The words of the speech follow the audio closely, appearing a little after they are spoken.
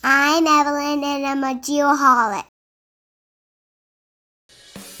I'm Evelyn, and I'm a geoholic.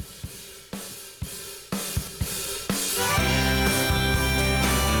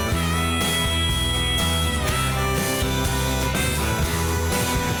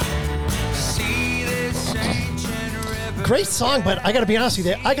 Great song, but I got to be honest with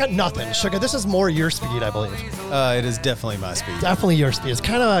you, I got nothing. Sugar, this is more your speed, I believe. It is definitely my speed. Definitely your speed. It's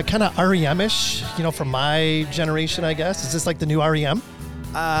kind of REM-ish, from my generation, I guess. Is this like the new REM?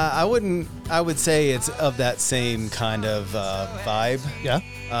 I would say it's of that same kind of vibe. Yeah.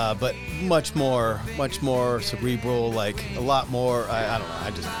 But much more cerebral, like a lot more. I don't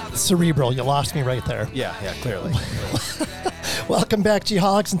know. Cerebral. You lost me right there. Yeah, clearly. Welcome back,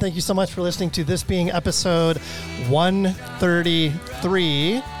 Geoholics, and thank you so much for listening to this being episode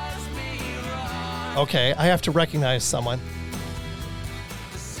 133. Okay, I have to recognize someone.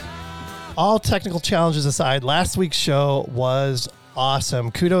 All technical challenges aside, last week's show was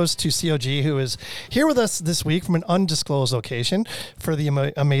awesome. Kudos to COG, who is here with us this week from an undisclosed location for the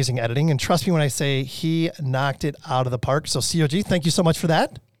amazing editing. And trust me when I say he knocked it out of the park. So COG, thank you so much for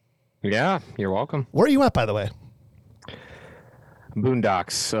that. Yeah, you're welcome. Where are you at, by the way?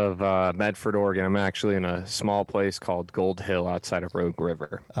 Boondocks of Medford, Oregon. I'm actually in a small place called Gold Hill outside of Rogue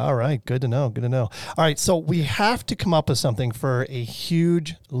River. All right. Good to know. All right. So we have to come up with something for a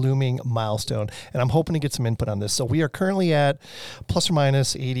huge looming milestone, and I'm hoping to get some input on this. So we are currently at plus or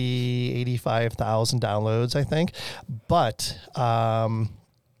minus 85,000 downloads, I think. But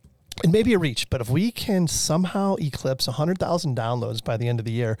it may be a reach, but if we can somehow eclipse 100,000 downloads by the end of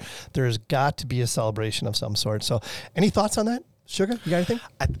the year, there's got to be a celebration of some sort. So any thoughts on that? Sugar, you got anything?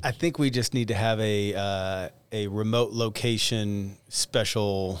 I think we just need to have a remote location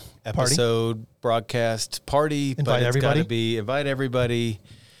special episode broadcast party. Invite everybody. Invite everybody.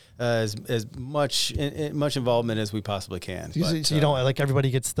 As much involvement as we possibly can. So you don't like everybody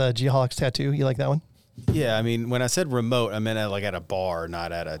gets the Geoholics tattoo? You like that one? Yeah, I mean, when I said remote, I meant at a bar,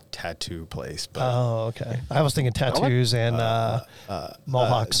 not at a tattoo place. But, oh, okay. I was thinking tattoos and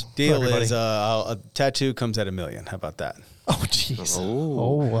mohawks. Deal is a tattoo comes at $1 million. How about that? Oh, jeez.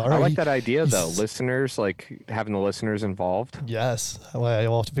 All right. I like that idea, though. Listeners, like having the listeners involved. Yes. Well,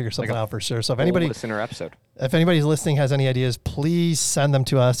 we'll have to figure something out for sure. So if anybody listener episode. If anybody's listening has any ideas, please send them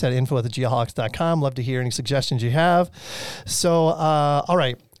to us at info@geoholics.com. Love to hear any suggestions you have. So, all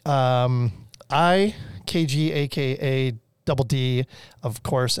right. I, KG, a.k.a. Double D, of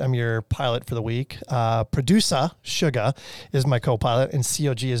course, I'm your pilot for the week. Producer, Sugar, is my co-pilot, and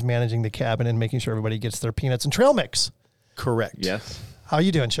COG is managing the cabin and making sure everybody gets their peanuts and trail mix. Correct. Yes. How are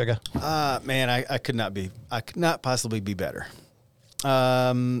you doing, Sugar? Man, I could not possibly be better.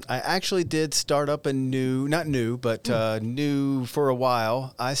 I actually did start up new for a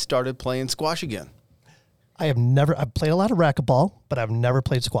while. I started playing squash again. I've played a lot of racquetball, but I've never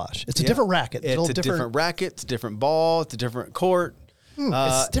played squash. It's a different racket. It's a different racket. It's a different ball. It's a different court. It's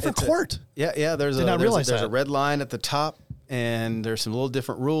a different court. There's a red line at the top, and there's some little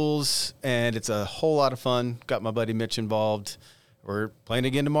different rules, and it's a whole lot of fun. Got my buddy Mitch involved. We're playing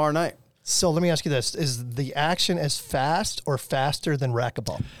again tomorrow night. So let me ask you this. Is the action as fast or faster than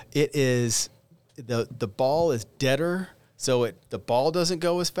racquetball? It is. The ball is deader. So the ball doesn't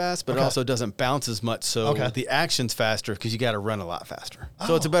go as fast, but it also doesn't bounce as much. So the action's faster because you got to run a lot faster.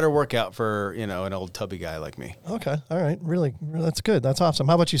 So it's a better workout for an old tubby guy like me. Okay, all right, really, that's good. That's awesome.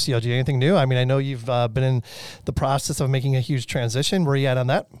 How about you, CLG? Anything new? I mean, I know you've been in the process of making a huge transition. Where are you at on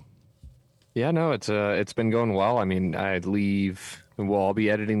that? Yeah, no, it's been going well. I mean, I'll be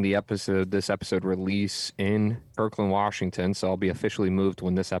editing this episode release in Kirkland, Washington. So I'll be officially moved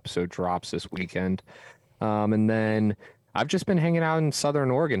when this episode drops this weekend, and then I've just been hanging out in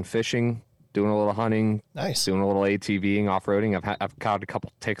Southern Oregon, fishing, doing a little hunting, doing a little ATVing, off-roading. I've caught a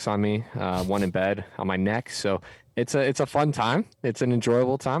couple ticks on me, one in bed on my neck. So it's a fun time. It's an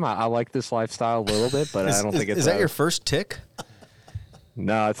enjoyable time. I like this lifestyle a little bit, but I don't think it's. Is that your first tick?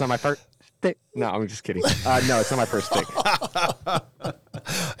 No, it's not my first tick. No, I'm just kidding. No, it's not my first tick.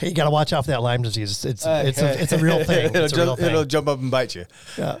 Hey, you got to watch out for that Lyme disease. It's a real thing. It'll jump up and bite you.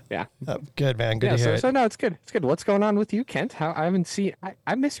 Yeah. Good, man. Good to hear it. So no, it's good. It's good. What's going on with you, Kent? I haven't seen.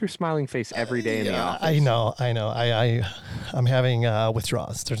 I miss your smiling face every day in the office. I know. I'm having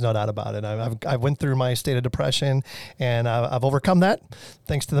withdrawals. There's no doubt about it. I went through my state of depression, and I've overcome that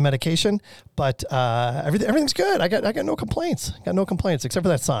thanks to the medication. But everything's good. I got no complaints. Got no complaints except for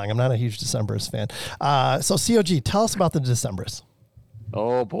that song. I'm not a huge Decemberists fan. So COG, tell us about the Decemberists.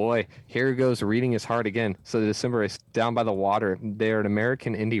 Oh boy, here goes reading his heart again. So the Decemberists, down by the water, they're an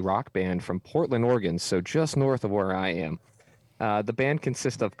American indie rock band from Portland, Oregon, so just north of where I am. The band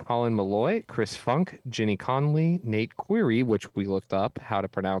consists of Colin Malloy, Chris Funk, Ginny Conley, Nate Query, which we looked up how to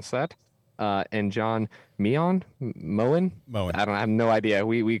pronounce that, and John Moen. I have no idea.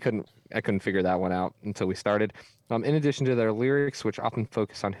 I couldn't figure that one out until we started. In addition to their lyrics, which often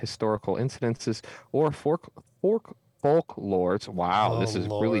focus on historical incidences or folklores. Wow, this is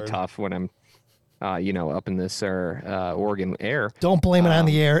really tough when I'm up in this Oregon air. Don't blame it on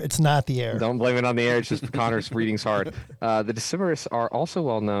the air. It's not the air. Don't blame it on the air. It's just Connor's reading's hard. The Decemberists are also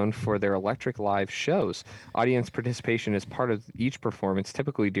well known for their electric live shows. Audience participation is part of each performance,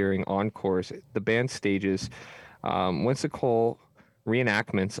 typically during encores. The band stages whimsical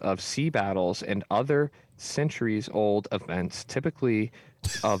reenactments of sea battles and other centuries-old events, typically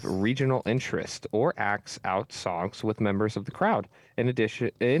of regional interest, or acts out songs with members of the crowd. In addition,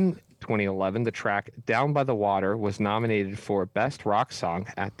 in 2011, the track Down by the Water was nominated for Best Rock Song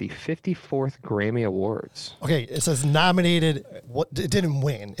at the 54th Grammy Awards. Okay, it says nominated. It didn't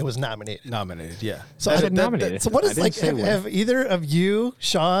win. It was nominated. Nominated, yeah. So nominated. So what is have either of you,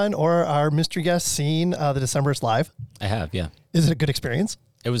 Sean, or our mystery guest seen the Decemberists live? I have, yeah. Is it a good experience?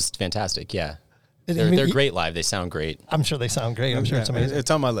 It was fantastic, yeah. They're great live. They sound great. I'm sure they sound great. I'm sure it's amazing.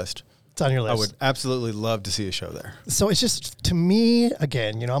 It's on my list. It's on your list. I would absolutely love to see a show there. So it's just, to me,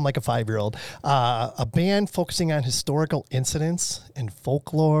 again, I'm like a 5-year-old, a band focusing on historical incidents and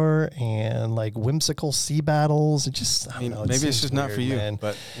folklore and like whimsical sea battles. It just, I don't know. Maybe it's just not for you, man.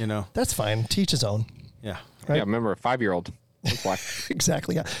 but That's fine. Teach his own. Yeah. Right? Yeah, remember a 5-year-old.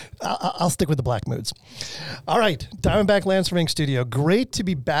 Exactly. Yeah. I'll stick with the black moods. All right. Diamondback Land Surveying Studio. Great to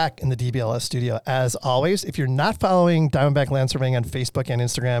be back in the DBLS studio as always. If you're not following Diamondback Land Surveying on Facebook and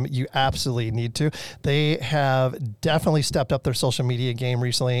Instagram, you absolutely need to. They have definitely stepped up their social media game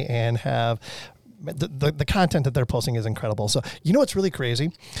recently and have the content that they're posting is incredible. So what's really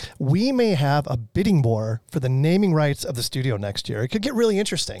crazy? We may have a bidding war for the naming rights of the studio next year. It could get really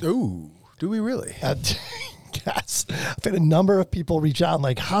interesting. Ooh, do we really? Yes. I've had a number of people reach out and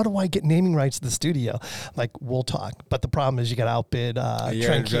like, how do I get naming rights to the studio? Like, we'll talk. But the problem is you got to outbid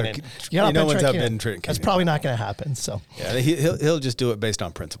Trent Keenan. No one's outbidding Trent Keenan. That's probably not going to happen. So yeah, he'll just do it based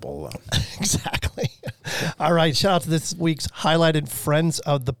on principle alone. Exactly. All right. Shout out to this week's highlighted friend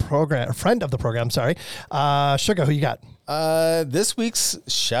of the program. Sugar, who you got? This week's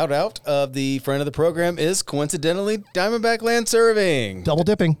shout out of the friend of the program is coincidentally Diamondback Land Surveying. Double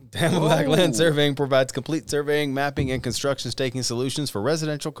dipping. Diamondback Land Surveying provides complete surveying, mapping, and construction staking solutions for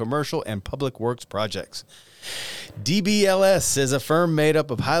residential, commercial, and public works projects. DBLS is a firm made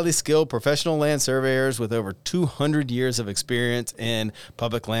up of highly skilled professional land surveyors with over 200 years of experience in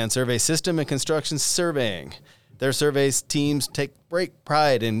public land survey system and construction surveying. Their surveys teams take great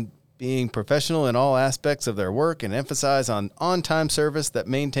pride in being professional in all aspects of their work and emphasize on-time service that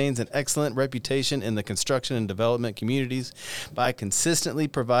maintains an excellent reputation in the construction and development communities by consistently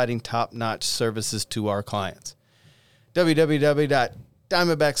providing top-notch services to our clients.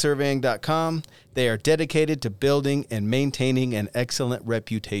 www.diamondbacksurveying.com. They are dedicated to building and maintaining an excellent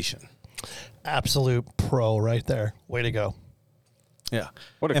reputation. Absolute pro right there. Way to go. Yeah.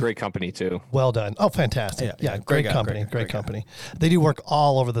 What a great company, too. Well done. Oh, fantastic. Yeah, great company. Great company. They do work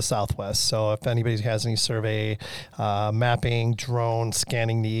all over the Southwest. So if anybody has any survey, mapping, drone,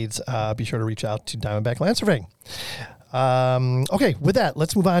 scanning needs, be sure to reach out to Diamondback Land Surveying. Okay, with that,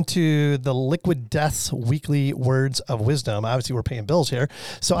 let's move on to the Liquid Death's weekly words of wisdom. Obviously, we're paying bills here.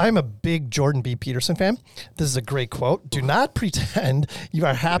 So I'm a big Jordan B. Peterson fan. This is a great quote. Do not pretend you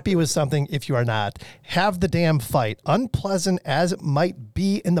are happy with something if you are not. Have the damn fight. Unpleasant as it might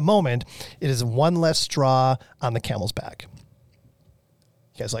be in the moment, it is one less straw on the camel's back.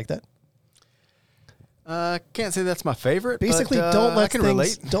 You guys like that? Can't say that's my favorite. Basically, but, don't let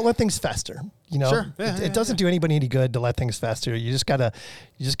things fester. Sure. It doesn't do anybody any good to let things fester. You just gotta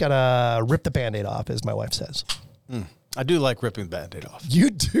rip the Band-Aid off, as my wife says. I do like ripping the Band-Aid off. You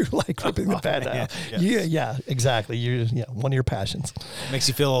do like ripping the Band-Aid off. Yes. Yeah, exactly. One of your passions. Makes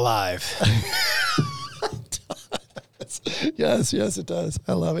you feel alive. Yes, it does.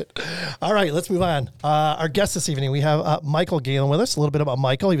 I love it. All right, let's move on. Our guest this evening, we have Michael Galen with us. A little bit about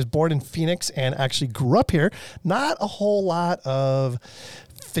Michael. He was born in Phoenix and actually grew up here. Not a whole lot of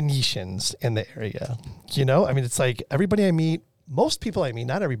Phoenicians in the area. It's like everybody I meet, most people I meet,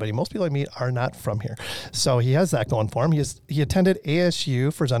 not everybody, most people I meet are not from here. So he has that going for him. He attended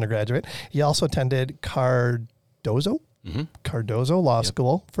ASU for his undergraduate. He also attended Cardozo Cardozo Law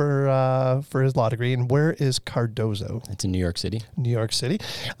School for his law degree. And where is Cardozo? It's in New York City. New York City.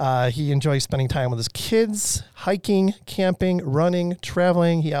 He enjoys spending time with his kids, hiking, camping, running,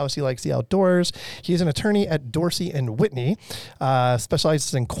 traveling. He obviously likes the outdoors. He's an attorney at Dorsey and Whitney,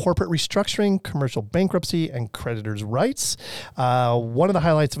 specializes in corporate restructuring, commercial bankruptcy, and creditors' rights. One of the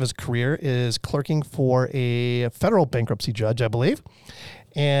highlights of his career is clerking for a federal bankruptcy judge, I believe.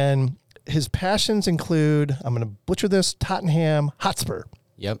 And his passions include, I'm going to butcher this, Tottenham Hotspur.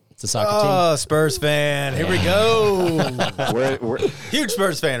 Yep, it's a soccer team. Oh, Spurs fan. Here we go. We're, Huge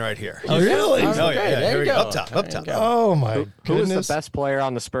Spurs fan right here. Oh, really? Oh, yeah. There Here you we go. Up top. Oh, my who is goodness. the best player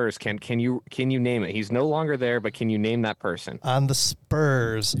on the Spurs? Can you name it? He's no longer there, but can you name that person? On the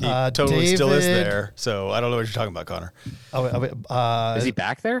Spurs. He totally still is David- there. So I don't know what you're talking about, Connor. Is he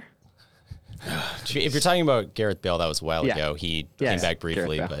back there? If you're talking about Gareth Bale, that was a while Yeah. ago. He Yeah, came back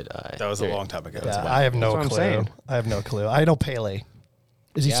briefly, Gareth but That was a long time ago. Yeah, I have no That's what I'm clue. saying. I have no clue. I know Pele.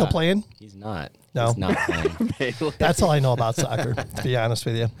 Is he still playing? He's not. No. He's not playing. That's all I know about soccer, to be honest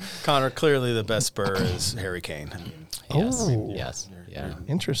with you. Connor, clearly the best Spur is Harry Kane. I mean, Yes. Oh. Yes. Yeah.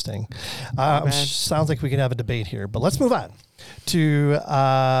 Interesting. Sounds like we could have a debate here, but let's move on to,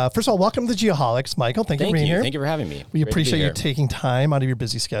 first of all, welcome to the Geoholics, Michael. Thank you for being here. Thank you for having me. We Great to be appreciate you here. taking time out of your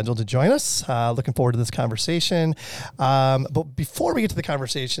busy schedule to join us. Looking forward to this conversation. But before we get to the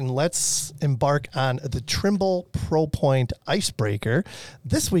conversation, let's embark on the Trimble Pro Point icebreaker.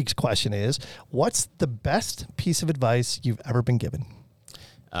 This week's question is, what's the best piece of advice you've ever been given?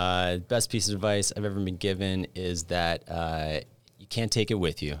 Best piece of advice I've ever been given is that you can't take it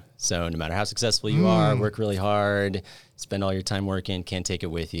with you. So no matter how successful you are, work really hard, spend all your time working, can't take it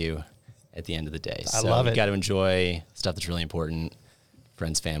with you at the end of the day. I love it. You got to enjoy stuff that's really important,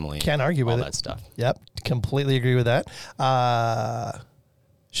 friends, family. Can't argue with all it. that stuff. Yep, completely agree with that.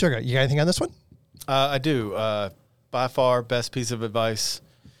 Sugar, you got anything on this one? I do. By far, best piece of advice.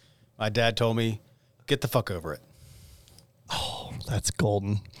 My dad told me, get the fuck over it. That's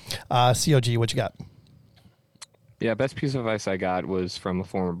golden. COG, what you got? Yeah, best piece of advice I got was from a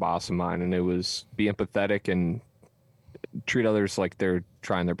former boss of mine, and it was be empathetic and treat others like they're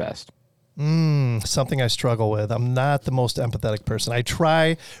trying their best. Something I struggle with. I'm not the most empathetic person. I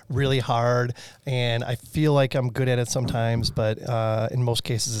try really hard, and I feel like I'm good at it sometimes, but in most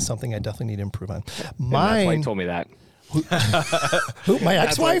cases, it's something I definitely need to improve on. And that's why he Mine, told me that. who, my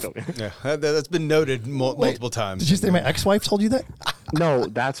That's why he ex-wife? told me. Yeah, that's been noted multiple times. Did you say my ex-wife told you that? No,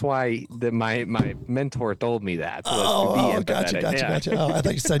 that's why my mentor told me that. was to be Gotcha. empathetic. Yeah. Oh, I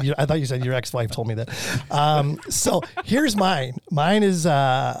thought you said your ex-wife told me that. So here's mine. Mine is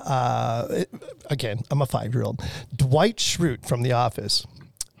again, I'm a 5-year-old. Dwight Schrute from The Office.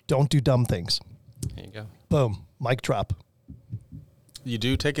 Don't do dumb things. There you go. Boom. Mic drop. You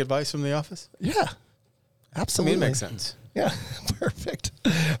do take advice from the office? Yeah. I mean, Absolutely. it makes sense. Yeah, perfect.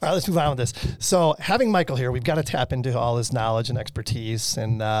 All right, let's move on with this. So, having Michael here, we've got to tap into all his knowledge and expertise,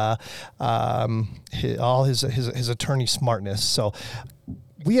 and all his attorney smartness. So,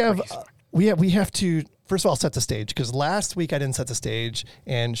 we have to first of all set the stage, because last week I didn't set the stage,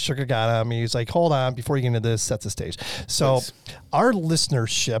 and Sugar got him. He's like, "Hold on, before you get into this, set the stage." So, Please. our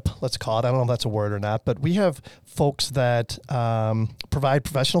listenership, let's call it. I don't know if that's a word or not, but we have folks that provide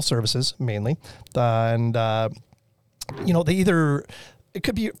professional services mainly, and they either, it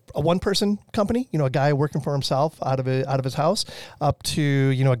could be a one-person company, a guy working for himself out of his house, up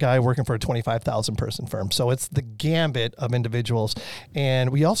to, a guy working for a 25,000 person firm. So it's the gambit of individuals. And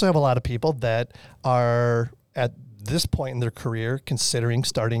we also have a lot of people that are at this point in their career considering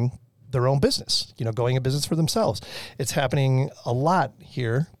starting their own business, going a business for themselves. It's happening a lot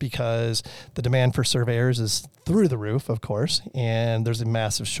here because the demand for surveyors is through the roof, of course, and there's a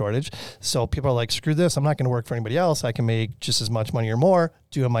massive shortage. So people are like, screw this, I'm not going to work for anybody else. I can make just as much money or more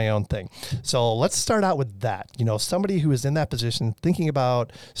doing my own thing. So let's start out with that. Somebody who is in that position thinking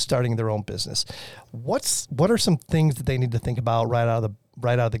about starting their own business. What are some things that they need to think about right out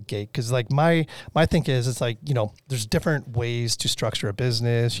of the gate? Because like my think is, it's like, there's different ways to structure a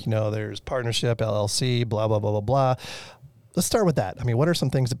business. There's partnership, LLC, blah, blah, blah, blah, blah. Let's start with that. I mean, what are some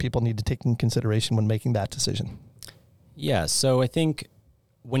things that people need to take in consideration when making that decision? Yeah. So I think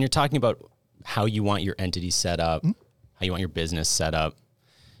when you're talking about how you want your entity set up, how you want your business set up,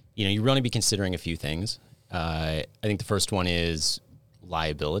 you really be considering a few things. I think the first one is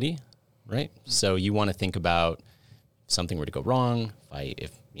liability, right? So you want to think about if something were to go wrong,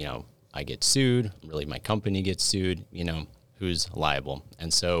 if I get sued, really my company gets sued, who's liable.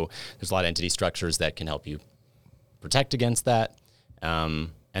 And so there's a lot of entity structures that can help you protect against that.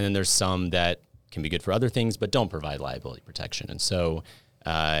 And then there's some that can be good for other things, but don't provide liability protection. And so,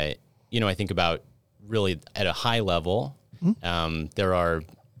 I think about really at a high level, there are,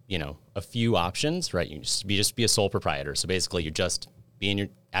 a few options, right? You just be a sole proprietor. So basically you're just being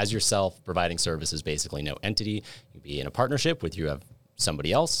as yourself, providing services, basically no entity. You be in a partnership with you have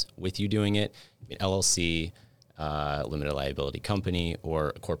somebody else with you doing it, an LLC, limited liability company,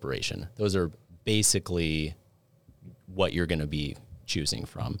 or a corporation. Those are basically what you're going to be choosing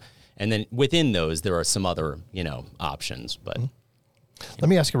from. And then within those, there are some other, options, but. Let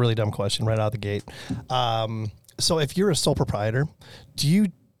me ask a really dumb question right out of the gate. So if you're a sole proprietor, do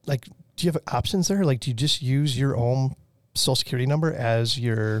you have options there? Like, do you just use your own social security number as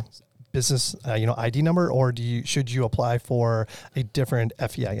your business, ID number, or should you apply for a different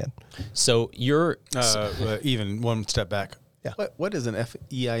FEIN? So you're even one step back. Yeah. What is an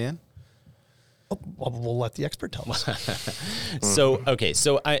FEIN? We'll let the expert tell us. So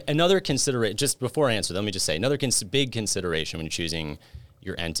another consideration, just before I answer, let me just say another big consideration when choosing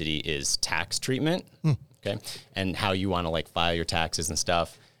your entity is tax treatment. Okay, and how you want to file your taxes and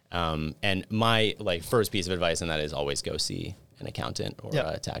stuff. And my first piece of advice on that is always go see an accountant or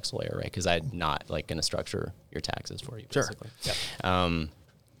a tax lawyer, right? Because I'm not going to structure your taxes for you, basically. Sure. Yeah.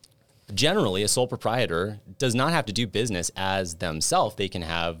 Generally, a sole proprietor does not have to do business as themselves. They can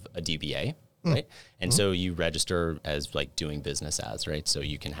have a DBA, right? And so you register as doing business as, right? So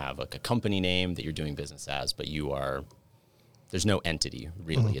you can have a company name that you're doing business as, but there's no entity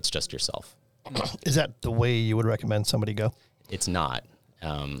really. It's just yourself. Is that the way you would recommend somebody go? It's not.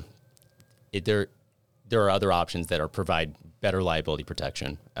 There are other options that provide better liability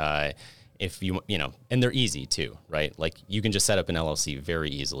protection. If and they're easy too, right? You can just set up an LLC very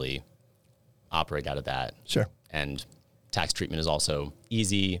easily, operate out of that. Sure. And tax treatment is also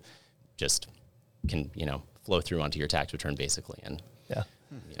easy, just can, flow through onto your tax return basically. And,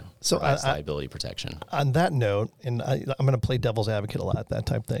 so provides liability protection. On that note, and I'm going to play devil's advocate a lot, that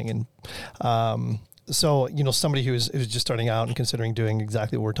type thing. And, so, somebody who's just starting out and considering doing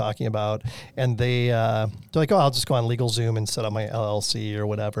exactly what we're talking about, and they're like, oh, I'll just go on LegalZoom and set up my LLC or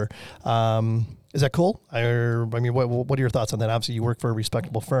whatever. Is that cool? What are your thoughts on that? Obviously, you work for a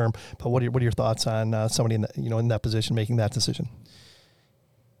respectable firm, but what are your thoughts on somebody in that position making that decision?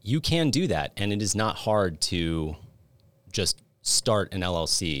 You can do that, and it is not hard to just start an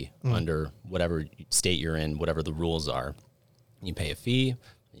LLC under whatever state you're in, whatever the rules are. You pay a fee.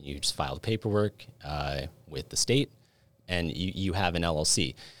 You just file the paperwork with the state, and you have an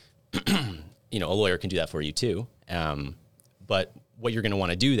LLC. A lawyer can do that for you too. But what you're going to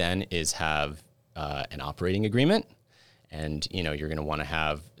want to do then is have an operating agreement, and you're going to want to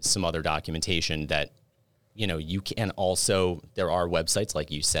have some other documentation that you can also. There are websites, like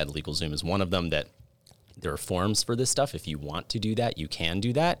you said, LegalZoom is one of them. That there are forms for this stuff. If you want to do that, you can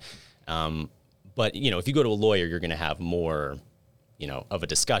do that. But if you go to a lawyer, you're going to have more of a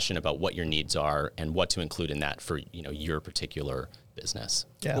discussion about what your needs are and what to include in that for, your particular business.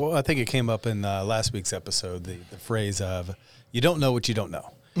 Yeah. Well, I think it came up in last week's episode, the phrase of, you don't know what you don't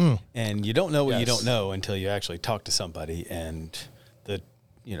know. And you don't know what you don't know until you actually talk to somebody. And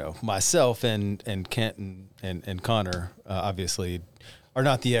myself and Kent and Connor, obviously are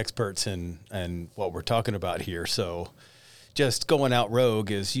not the experts in what we're talking about here. So just going out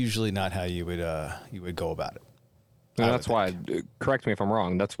rogue is usually not how you would go about it. And that's why, correct me if I'm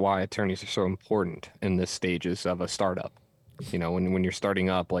wrong, that's why attorneys are so important in the stages of a startup. When you're starting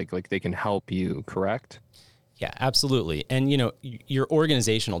up, like they can help you, correct? Yeah, absolutely. And, your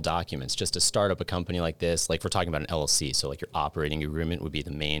organizational documents, just to start up a company like this, we're talking about an LLC, so your operating agreement would be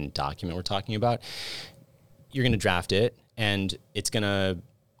the main document we're talking about. You're going to draft it, and it's going to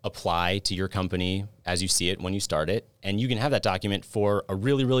apply to your company as you see it when you start it, and you can have that document for a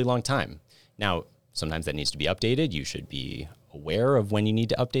really, really long time. Now, sometimes that needs to be updated. You should be aware of when you need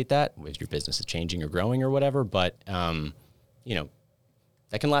to update that, if your business is changing or growing or whatever. But,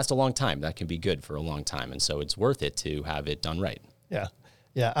 that can last a long time. That can be good for a long time. And so it's worth it to have it done right. Yeah.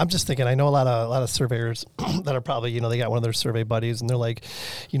 Yeah. I'm just thinking, I know a lot of surveyors that are probably, they got one of their survey buddies and they're like,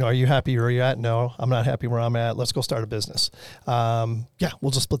 are you happy where you're at? No, I'm not happy where I'm at. Let's go start a business.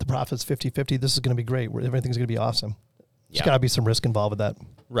 We'll just split the profits 50-50. This is going to be great. Everything's going to be awesome. There's got to be some risk involved with that.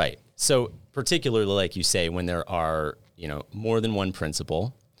 Right. So particularly, like you say, when there are, more than one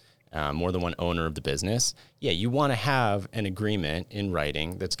principal, more than one owner of the business, you want to have an agreement in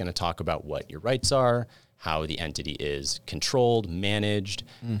writing that's going to talk about what your rights are, how the entity is controlled, managed,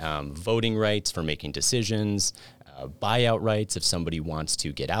 voting rights for making decisions, buyout rights if somebody wants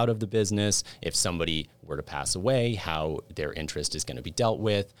to get out of the business, if somebody were to pass away, how their interest is going to be dealt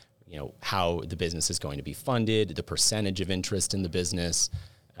with, how the business is going to be funded, the percentage of interest in the business.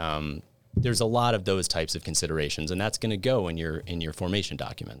 there's a lot of those types of considerations, and that's going to go in your formation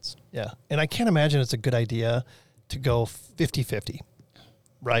documents. Yeah. And I can't imagine it's a good idea to go 50-50,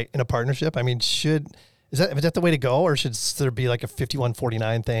 right? In a partnership. I mean, is that the way to go, or should there be like a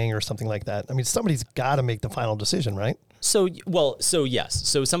 51-49 thing or something like that? I mean, somebody's got to make the final decision, right? So yes.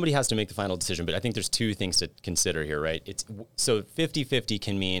 So somebody has to make the final decision, but I think there's two things to consider here, right? So 50-50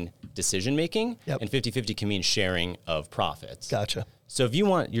 can mean decision making, and 50-50 can mean sharing of profits. Gotcha. So if you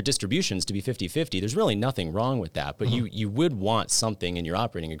want your distributions to be 50-50, there's really nothing wrong with that, but you would want something in your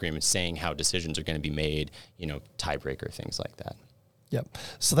operating agreement saying how decisions are going to be made, tiebreaker, things like that. Yep.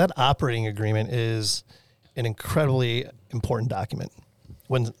 So that operating agreement is an incredibly important document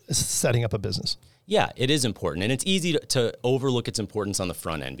when setting up a business. Yeah, it is important. And it's easy to overlook its importance on the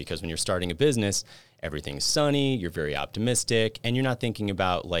front end, because when you're starting a business, everything's sunny, you're very optimistic, and you're not thinking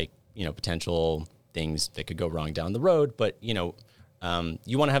about potential things that could go wrong down the road. But, you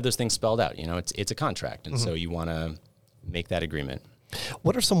want to have those things spelled out. It's a contract. And so you want to make that agreement.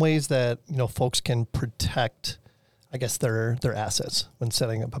 What are some ways that, folks can protect, I guess, their assets when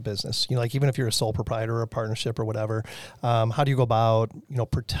setting up a business? Like even if you're a sole proprietor or a partnership or whatever, how do you go about,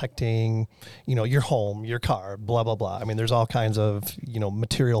 protecting, your home, your car, blah, blah, blah. I mean, there's all kinds of,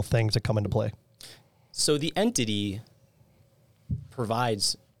 material things that come into play. So the entity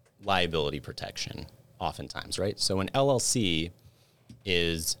provides liability protection oftentimes, right? So an LLC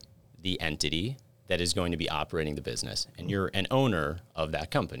is the entity that is going to be operating the business, and you're an owner of that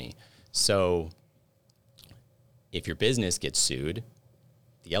company. So if your business gets sued,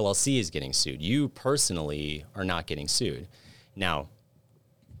 the LLC is getting sued. You personally are not getting sued. Now,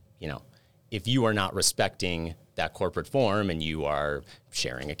 if you are not respecting that corporate form and you are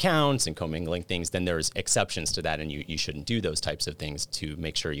sharing accounts and commingling things, then there's exceptions to that, and you shouldn't do those types of things to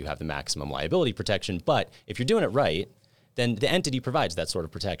make sure you have the maximum liability protection. But if you're doing it right, then the entity provides that sort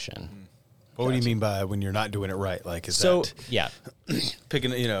of protection. What do you mean by when you're not doing it right? Like,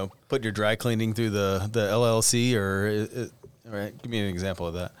 putting your dry cleaning through the LLC, or all right, give me an example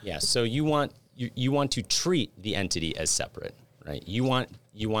of that. Yeah. So you want to treat the entity as separate, right? You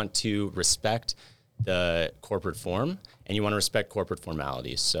want to respect the corporate form, and you want to respect corporate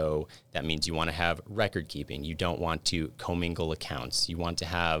formalities. So that means you want to have record keeping. You don't want to commingle accounts. You want to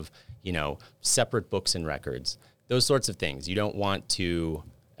have, separate books and records, those sorts of things. You don't want to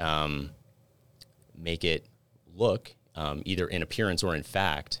make it look, either in appearance or in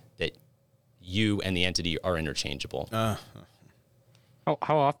fact, that you and the entity are interchangeable. How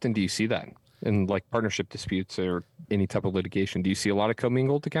often do you see that in partnership disputes or any type of litigation? Do you see a lot of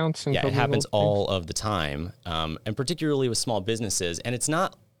commingled accounts? Yeah, it happens all of the time, and particularly with small businesses. And it's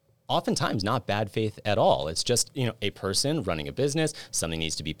oftentimes not bad faith at all. It's just, a person running a business, something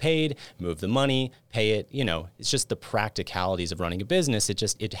needs to be paid, move the money, pay it, it's just the practicalities of running a business.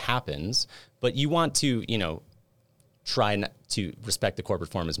 It happens, but you want to, try not to respect the corporate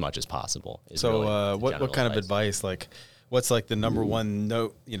form as much as possible. So what kind of advice, what's the number one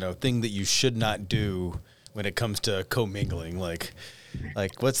thing that you should not do when it comes to commingling? Like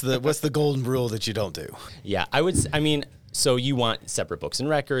what's the golden rule that you don't do? Yeah, so you want separate books and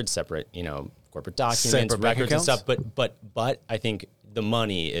records, separate, corporate documents, separate records and stuff. But I think the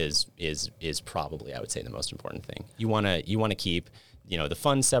money is probably, I would say, the most important thing. You want to keep, the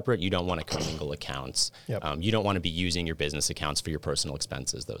funds separate. You don't want to commingle accounts. Yep. You don't want to be using your business accounts for your personal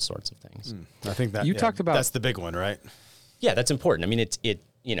expenses, those sorts of things. I think that talked about, that's the big one, right? Yeah, that's important. I mean,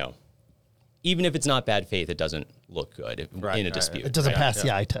 even if it's not bad faith, it doesn't look good in a dispute. It doesn't pass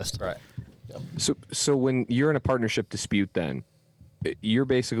the eye test. Right. So when you're in a partnership dispute, then you're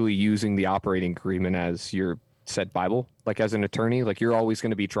basically using the operating agreement as your said Bible. Like as an attorney, you're always going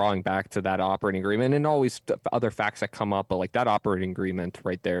to be drawing back to that operating agreement, and always other facts that come up. But that operating agreement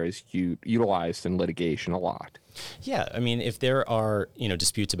right there is utilized in litigation a lot. Yeah, I mean, if there are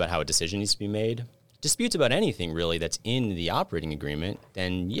disputes about how a decision needs to be made, disputes about anything really that's in the operating agreement,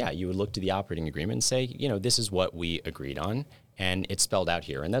 then you would look to the operating agreement and say, this is what we agreed on, and it's spelled out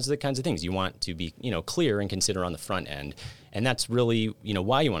here. And those are the kinds of things you want to be, clear and consider on the front end. And that's really,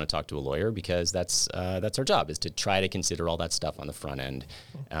 why you want to talk to a lawyer, because that's our job, is to try to consider all that stuff on the front end,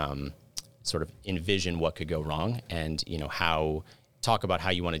 sort of envision what could go wrong, and, talk about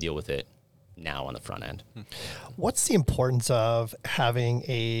how you want to deal with it now on the front end. What's the importance of having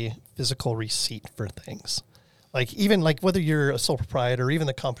a physical receipt for things? Even whether you're a sole proprietor, or even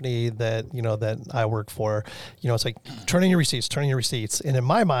the company that I work for, it's turn in your receipts. And in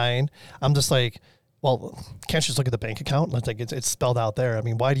my mind, I'm just well, can't you just look at the bank account? It's spelled out there. I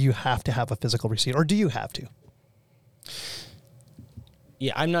mean, why do you have to have a physical receipt, or do you have to?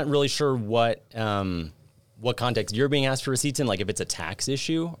 Yeah, I'm not really sure what what context you're being asked for receipts in, like if it's a tax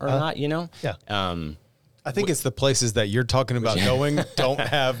issue or not, you know? Yeah. I think it's the places that you're talking about going don't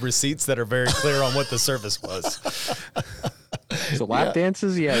have receipts that are very clear on what the service was. So lap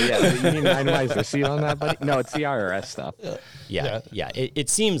dances, yeah. You need an itemized receipt on that, buddy? No, it's the IRS stuff. Yeah. It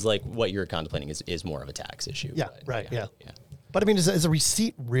seems like what you're contemplating is more of a tax issue. Yeah, but right, yeah. But I mean, is a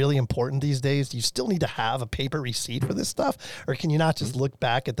receipt really important these days? Do you still need to have a paper receipt for this stuff? Or can you not just look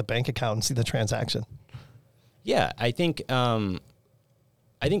back at the bank account and see the transaction? Yeah, I think, sometimes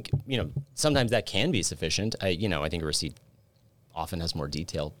that can be sufficient. I think a receipt often has more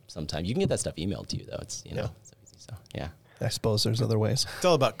detail sometimes. You can get that stuff emailed to you, though. It's, so easy. So, yeah. I suppose there's other ways. It's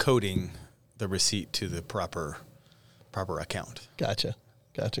all about coding the receipt to the proper account. Gotcha.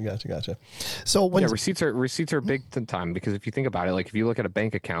 So when receipts are big time, because if you think about it, like if you look at a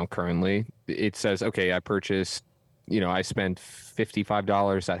bank account currently, it says, okay, I purchased, I spent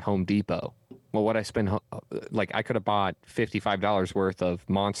 $55 at Home Depot. Well, what I spend, like I could have bought $55 worth of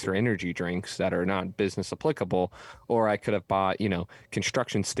Monster energy drinks that are not business applicable, or I could have bought,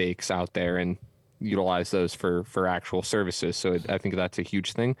 construction stakes out there and utilize those for actual services. So I think that's a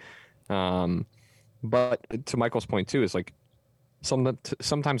huge thing. But to Michael's point too, is like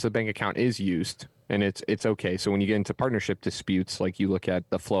sometimes the bank account is used and it's okay. So when you get into partnership disputes, like you look at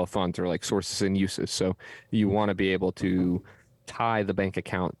the flow of funds or like sources and uses. So you want to be able to tie the bank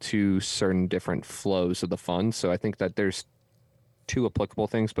account to certain different flows of the funds. So I think that there's two applicable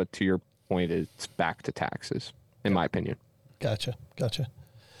things, but to your point, it's back to taxes, in my opinion. Gotcha.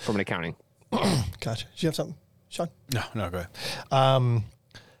 From an accounting. Gotcha. Do you have something, Sean? No, go ahead.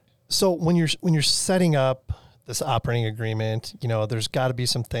 So when you're setting up this operating agreement, there's got to be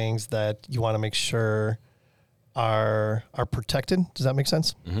some things that you want to make sure are protected. Does that make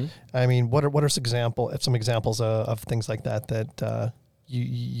sense? Mm-hmm. I mean, what are some examples of things like that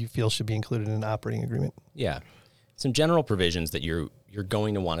you feel should be included in an operating agreement? Yeah, some general provisions that you're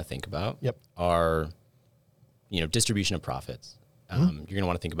going to want to think about. Yep. Are distribution of profits. You're going to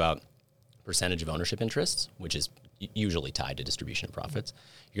want to think about percentage of ownership interests, which is usually tied to distribution of profits.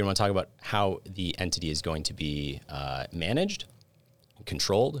 You're going to want to talk about how the entity is going to be managed,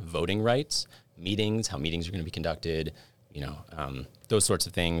 controlled, voting rights, meetings, how meetings are going to be conducted, those sorts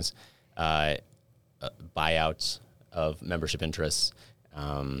of things, buyouts of membership interests,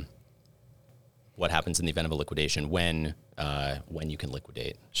 what happens in the event of a liquidation, when you can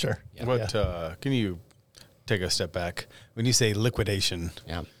liquidate. Sure. Yeah. Can you take a step back? When you say liquidation,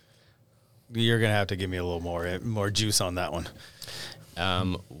 you're going to have to give me a little more juice on that one.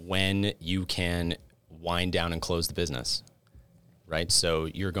 When you can wind down and close the business, right? So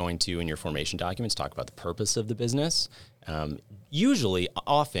you're going to, in your formation documents, talk about the purpose of the business.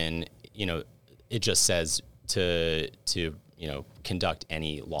 Often, it just says to conduct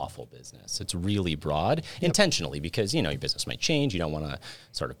any lawful business. It's really broad intentionally because, your business might change. You don't want to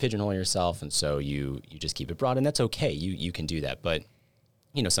sort of pigeonhole yourself. And so you just keep it broad, and that's okay. You can do that. But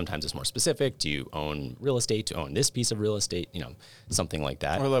sometimes it's more specific. Do you own real estate? To own this piece of real estate? Something like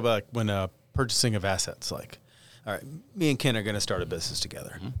that. Or like when purchasing of assets, like, all right, me and Ken are going to start a business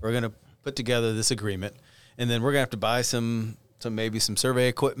together. Mm-hmm. We're going to put together this agreement, and then we're going to have to buy some survey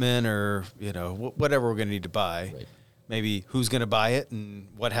equipment or, whatever we're going to need to buy. Right. Maybe who's going to buy it and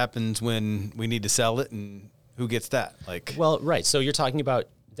what happens when we need to sell it and who gets that. Well, right. So you're talking about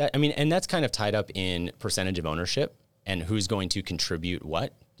that. I mean, and that's kind of tied up in percentage of ownership and who's going to contribute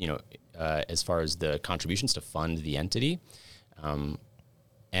what, as far as the contributions to fund the entity.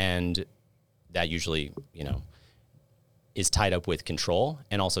 And that usually, is tied up with control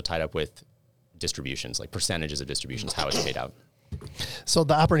and also tied up with distributions, like percentages of distributions, how it's paid out. So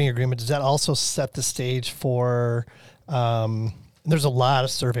the operating agreement, does that also set the stage for, there's a lot of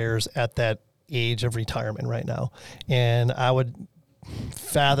surveyors at that age of retirement right now. And I would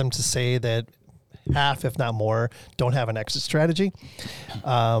fathom to say that half, if not more, don't have an exit strategy.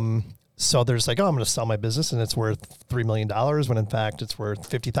 So there's like, I'm going to sell my business and it's worth $3 million when in fact it's worth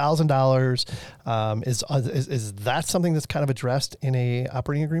 $50,000. Is that something that's kind of addressed in a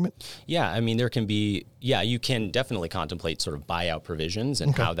operating agreement? Yeah. I mean, there can be, you can definitely contemplate sort of buyout provisions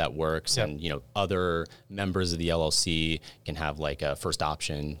and how that works. Yep. And, other members of the LLC can have like a first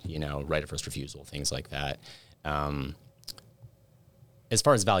option, right of first refusal, things like that. As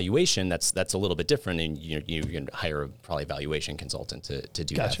far as valuation, that's a little bit different, and you can hire probably a valuation consultant to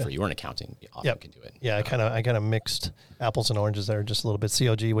do that for you, or an accounting often can do it. Yeah, I kind of mixed apples and oranges there just a little bit.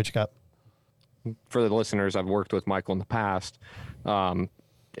 COG, what you got? For the listeners, I've worked with Michael in the past, and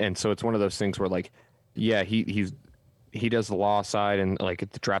so it's one of those things where he does the law side and like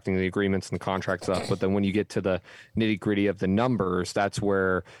the drafting the agreements and the contract stuff, but then when you get to the nitty gritty of the numbers, that's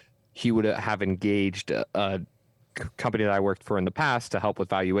where he would have engaged a company that I worked for in the past to help with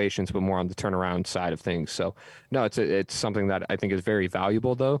valuations, but more on the turnaround side of things. So no, it's something that I think is very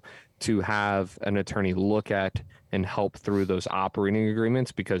valuable, though, to have an attorney look at and help through those operating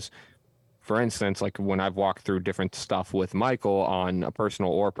agreements. Because, for instance, like when I've walked through different stuff with Michael on a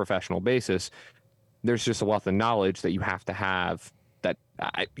personal or professional basis, there's just a wealth of knowledge that you have to have. That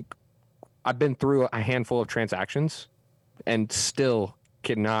I've been through a handful of transactions and still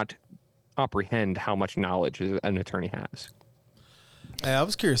cannot comprehend how much knowledge an attorney has. I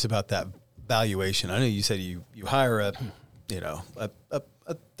was curious about that valuation. I know you said you hire a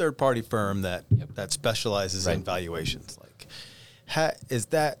third party firm that specializes in valuations. Like, is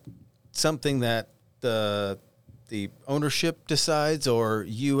that something that the ownership decides, or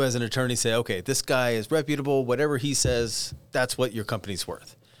you as an attorney say, okay, this guy is reputable, whatever he says, that's what your company's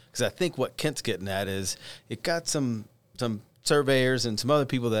worth? Because I think what Kent's getting at is it got some surveyors and some other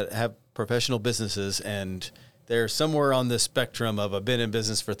people that have professional businesses, and they're somewhere on this spectrum of I've been in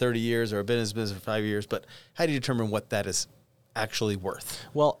business for 30 years or I've been in business for 5 years. But how do you determine what that is actually worth?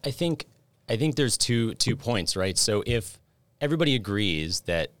 Well, I think there's two points, right? So if everybody agrees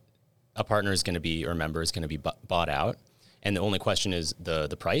that a partner is going to be, or a member is going to be bought out, and the only question is the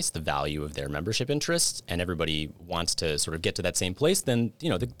price, the value of their membership interests, and everybody wants to sort of get to that same place, then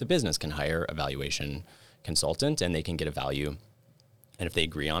the business can hire a valuation consultant and they can get a value. And if they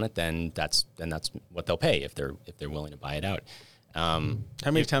agree on it, then that's what they'll pay if they're willing to buy it out. How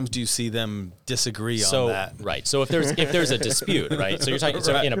many times do you see them disagree on that? Right. So if there's a dispute, right? So you're talking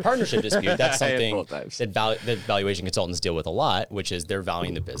in a partnership dispute, that's something that valuation consultants deal with a lot, which is they're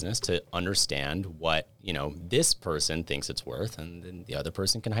valuing the business to understand what this person thinks it's worth, and then the other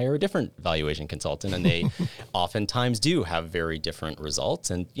person can hire a different valuation consultant, and they oftentimes do have very different results.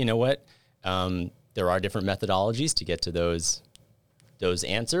 And you know what? There are different methodologies to get to those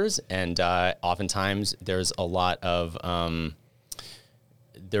answers, and oftentimes there's a lot of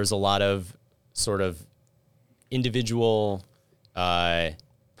sort of individual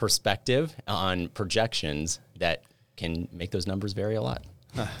perspective on projections that can make those numbers vary a lot.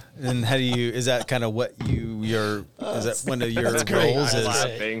 And how do you, is that kind of what is that one of your goals is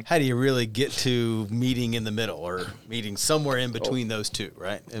how do you really get to meeting in the middle or meeting somewhere in between those two,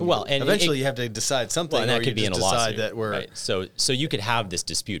 right? And eventually you have to decide something, and that or could be in a lawsuit, that we're right? So you could have this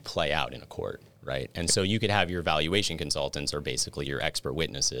dispute play out in a court, right? And so you could have your valuation consultants are basically your expert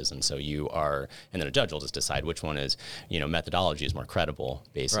witnesses, and so and then a judge will just decide which one is, methodology is more credible,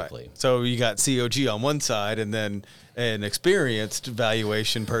 basically. Right. So you got COG on one side, and then an experienced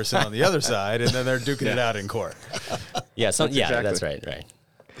valuation person on the other side, and then they're duking it out in court. Exactly. That's right.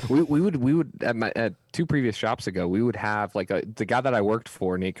 We would at two previous shops ago, we would have the guy that I worked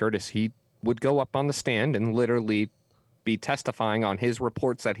for, Nate Curtis, he would go up on the stand and literally be testifying on his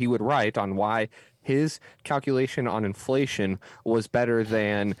reports that he would write on why his calculation on inflation was better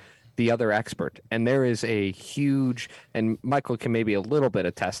than the other expert. And there is a huge, and Michael can maybe a little bit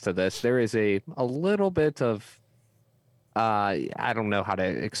attest to this, there is a little bit of, I don't know how to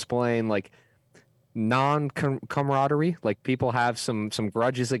explain, non-camaraderie. People have some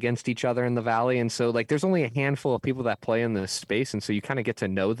grudges against each other in the Valley, and so there's only a handful of people that play in this space, and so you kind of get to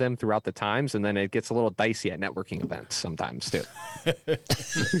know them throughout the times, and then it gets a little dicey at networking events sometimes too.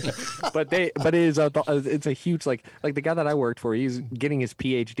 but it's a huge the guy that I worked for, he's getting his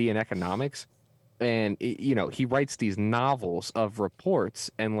PhD in economics, and he writes these novels of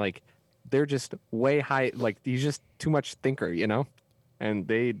reports, and they're just way high, he's just too much thinker, and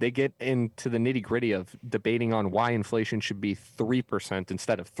they get into the nitty gritty of debating on why inflation should be 3%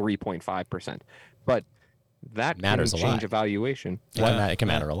 instead of 3.5%. But that matters can a change lot. Evaluation. It can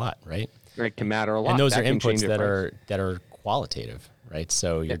matter a lot, right? It can matter a lot. And those are can inputs change that are qualitative, right?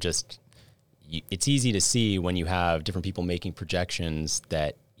 So you're it's easy to see when you have different people making projections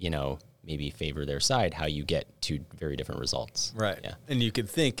that, maybe favor their side, how you get to very different results. Right. Yeah. And you could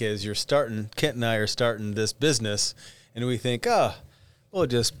think as you're starting, Kent and I are starting this business, and we think, we'll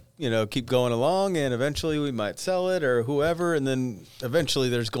just, keep going along, and eventually we might sell it or whoever. And then eventually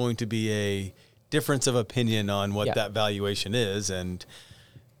there's going to be a difference of opinion on what that valuation is. And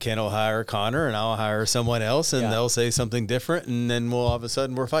Ken will hire Connor, and I'll hire someone else, and they'll say something different. And then all of a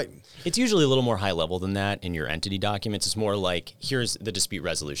sudden we're fighting. It's usually a little more high level than that in your entity documents. It's more like, here's the dispute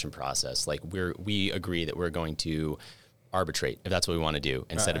resolution process. We agree that we're going to arbitrate if that's what we want to do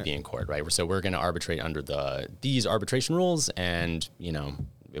instead of be in court, right? So we're going to arbitrate under these arbitration rules, and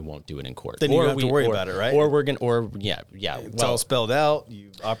it won't do it in court. Then you don't have to worry about it, right? Or we're going to, It's all spelled out.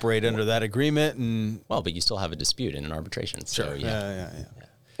 You operate under that agreement, and but you still have a dispute in an arbitration. Sure. So, Yeah.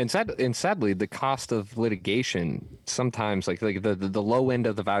 And sadly, the cost of litigation sometimes, like the low end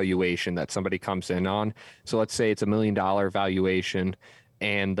of the valuation that somebody comes in on. So let's say it's $1 million valuation,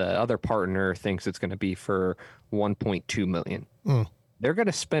 and the other partner thinks it's going to be for 1.2 million. They're going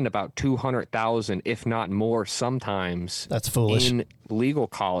to spend about 200,000, if not more, sometimes. That's foolish. In legal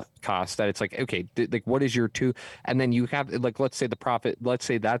costs. That it's like, okay, like what is your two? And then you have, like, let's say the profit, let's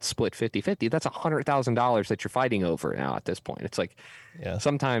say that's split 50-50. That's $100,000 that you're fighting over now at this point. It's like,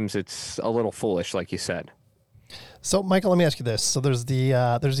 sometimes it's a little foolish, like you said. So, Michael, let me ask you this. So there's the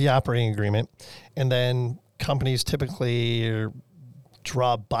operating agreement, and then companies typically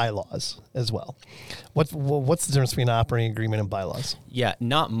draw bylaws as well. What's the difference between an operating agreement and bylaws? Yeah,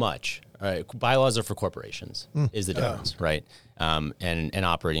 not much. All right, bylaws are for corporations, is the difference, right? And an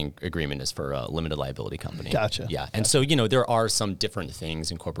operating agreement is for a limited liability company. Gotcha. Yeah, and so there are some different things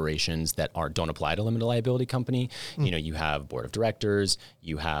in corporations that don't apply to limited liability company. You have board of directors,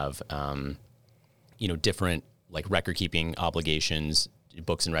 you have different like record keeping obligations,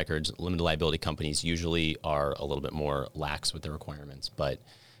 books and records. Limited liability companies usually are a little bit more lax with their requirements, but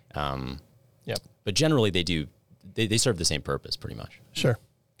but generally they serve the same purpose pretty much. Sure.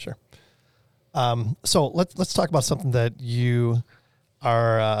 So let's talk about something that you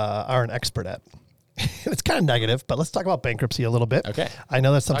are an expert at. It's kind of negative, but let's talk about bankruptcy a little bit. Okay. I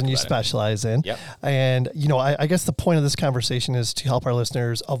know that's something you specialize in. Yep. And, I guess the point of this conversation is to help our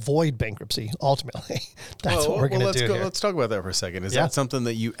listeners avoid bankruptcy, ultimately. That's what we're going to do here. Let's talk about that for a second. Is that something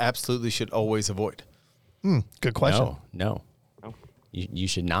that you absolutely should always avoid? Good question. No. You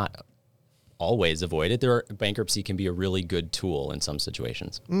should not always avoid it. Bankruptcy can be a really good tool in some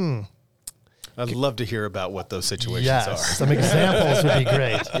situations. I'd love to hear about what those situations are. Some examples would be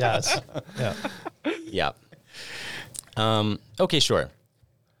great. Yes. Yeah. Okay, sure.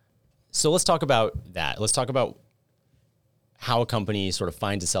 So let's talk about that. Let's talk about how a company sort of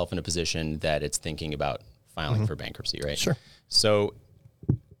finds itself in a position that it's thinking about filing for bankruptcy, right? Sure. So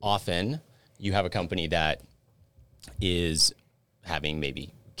often you have a company that is having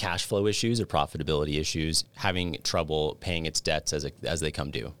maybe cash flow issues or profitability issues, having trouble paying its debts as they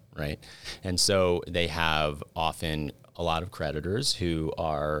come due, right? And so they have often a lot of creditors who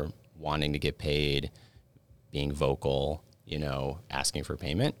are wanting to get paid, being vocal, asking for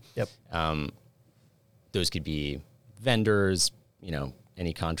payment. Yep. Those could be vendors,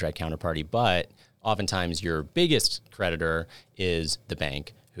 any contract counterparty, but oftentimes your biggest creditor is the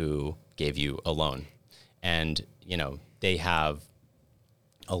bank who gave you a loan. And, they have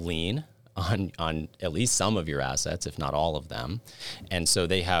a lien on at least some of your assets, if not all of them. And so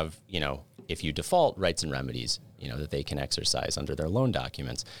they have, if you default, rights and remedies, that they can exercise under their loan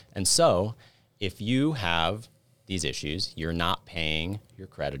documents. And so if you have these issues, you're not paying your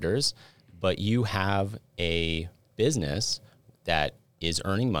creditors, but you have a business that is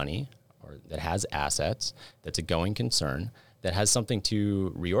earning money or that has assets, that's a going concern, that has something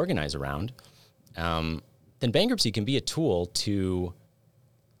to reorganize around, then bankruptcy can be a tool to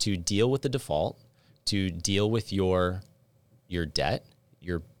deal with the default, to deal with your debt,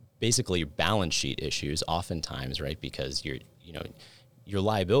 basically your balance sheet issues oftentimes, right? Because your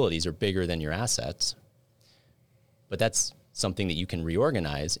liabilities are bigger than your assets, but that's something that you can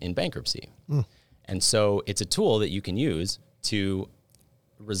reorganize in bankruptcy. And so it's a tool that you can use to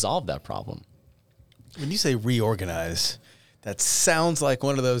resolve that problem. When you say reorganize, that sounds like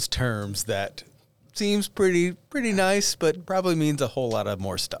one of those terms that seems pretty nice, but probably means a whole lot of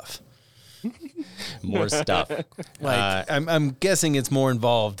more stuff. More stuff. I'm guessing it's more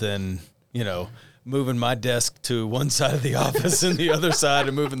involved than, moving my desk to one side of the office and the other side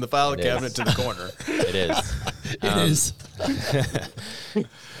and moving the file cabinet to the corner. It is. It is.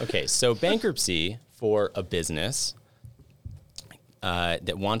 Okay, so bankruptcy for a business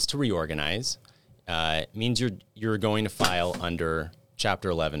that wants to reorganize means you're going to file under Chapter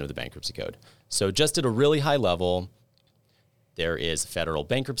 11 of the Bankruptcy Code. So just at a really high level, there is Federal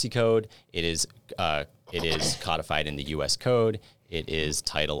Bankruptcy Code. It is codified in the U.S. Code. It is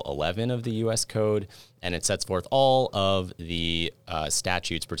Title 11 of the U.S. Code, and it sets forth all of the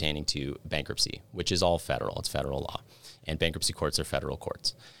statutes pertaining to bankruptcy, which is all federal. It's federal law, and bankruptcy courts are federal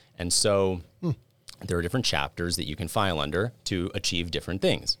courts. And so there are different chapters that you can file under to achieve different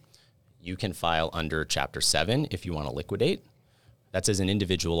things. You can file under Chapter 7 if you want to liquidate. That's as an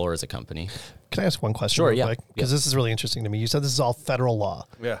individual or as a company. Can I ask one question Sure, real yeah. quick? Because this is really interesting to me. You said this is all federal law.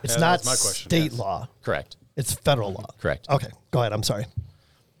 Yeah, It's yeah, not that's my question, state yes. law. Correct. It's federal law. Correct. Okay. Go ahead. I'm sorry.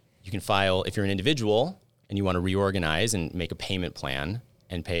 You can file, if you're an individual and you want to reorganize and make a payment plan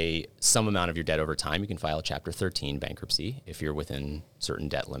and pay some amount of your debt over time, you can file Chapter 13 bankruptcy if you're within certain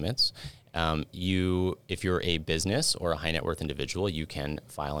debt limits. If you're a business or a high net worth individual, you can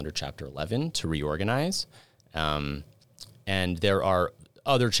file under Chapter 11 to reorganize. And there are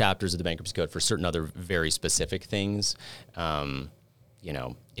other chapters of the bankruptcy code for certain other very specific things.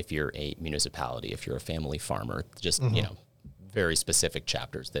 If you're a municipality, if you're a family farmer, just, very specific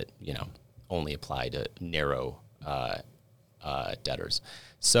chapters that, only apply to narrow debtors.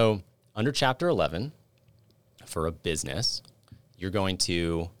 So under Chapter 11, for a business, you're going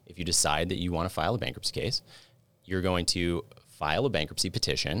to, if you decide that you want to file a bankruptcy case, you're going to file a bankruptcy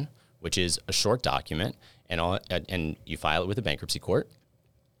petition, which is a short document, and you file it with a bankruptcy court.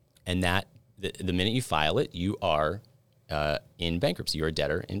 And that the minute you file it, you are in bankruptcy. You're a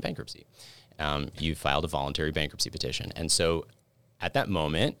debtor in bankruptcy. You filed a voluntary bankruptcy petition. And so at that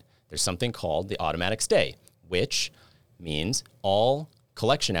moment, there's something called the automatic stay, which means all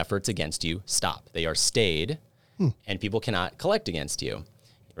collection efforts against you stop. They are stayed, and people cannot collect against you,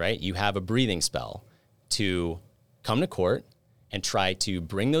 right? You have a breathing spell to come to court and try to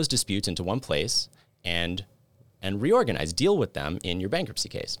bring those disputes into one place and reorganize, deal with them in your bankruptcy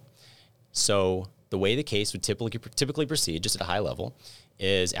case. So the way the case would typically proceed, just at a high level,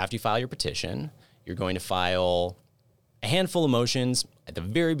 is after you file your petition, you're going to file a handful of motions at the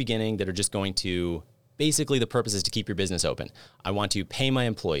very beginning that are just going to, basically the purpose is to keep your business open. I want to pay my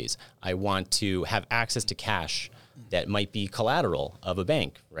employees. I want to have access to cash that might be collateral of a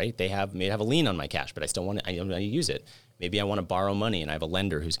bank, right? They may have a lien on my cash, but I still want to use it. Maybe I want to borrow money and I have a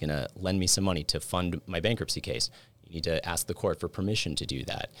lender who's going to lend me some money to fund my bankruptcy case. You need to ask the court for permission to do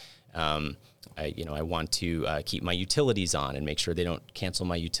that. I want to keep my utilities on and make sure they don't cancel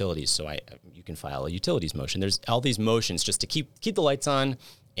my utilities. So you can file a utilities motion. There's all these motions just to keep the lights on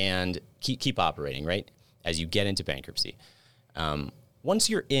and keep operating, right? As you get into bankruptcy. Once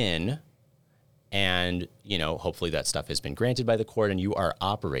you're in, and hopefully that stuff has been granted by the court and you are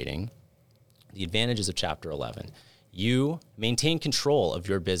operating, the advantages of Chapter 11. You maintain control of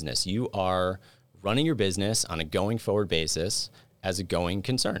your business. You are running your business on a going forward basis as a going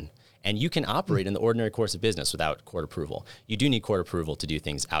concern. And you can operate in the ordinary course of business without court approval. You do need court approval to do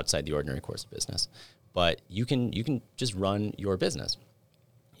things outside the ordinary course of business. But you can just run your business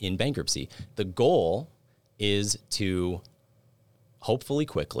in bankruptcy. The goal is to hopefully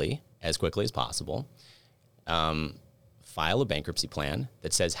as quickly as possible, file a bankruptcy plan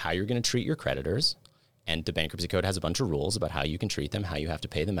that says how you're going to treat your creditors. And the bankruptcy code has a bunch of rules about how you can treat them, how you have to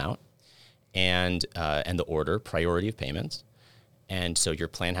pay them out, and the priority of payments. And so your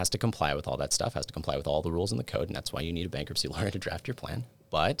plan has to comply with all that stuff, has to comply with all the rules in the code, and that's why you need a bankruptcy lawyer to draft your plan.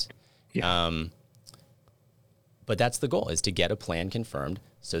 But that's the goal, is to get a plan confirmed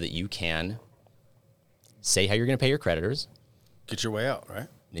so that you can say how you're going to pay your creditors. Get your way out, right?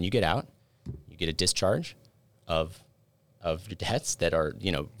 Then you get out, you get a discharge of your debts that are,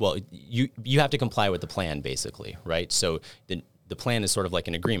 you have to comply with the plan basically, right? So the plan is sort of like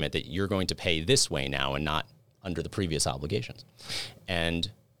an agreement that you're going to pay this way now and not under the previous obligations.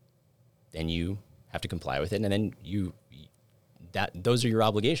 And then you have to comply with it. And then those are your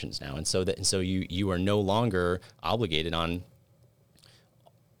obligations now. And so you are no longer obligated on,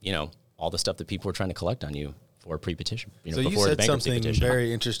 all the stuff that people were trying to collect on you for pre-petition. So you said something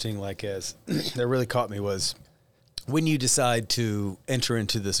very interesting, that really caught me was when you decide to enter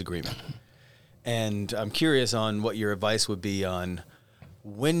into this agreement. And I'm curious on what your advice would be on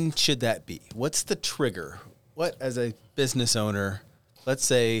when should that be? What's the trigger? What, as a business owner, let's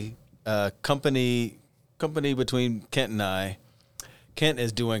say a company between Kent and I, Kent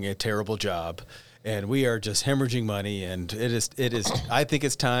is doing a terrible job and we are just hemorrhaging money and it is, I think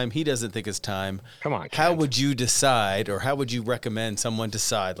it's time. He doesn't think it's time. Come on, Kent. How would you decide, or how would you recommend someone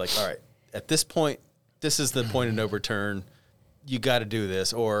decide, all right, at this point, this is the point of no return. You got to do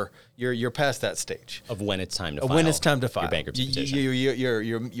this, or you're past that stage of when it's time to file. When it's time to file your bankruptcy petition.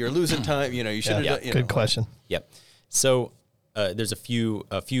 You're losing time. You should have done. Good question. Yep. So there's a few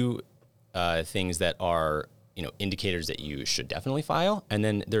things that are indicators that you should definitely file, and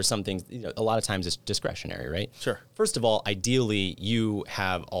then there's some things. A lot of times it's discretionary, right? Sure. First of all, ideally, you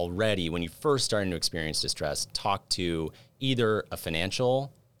have already, when you first starting to experience distress, talked to either a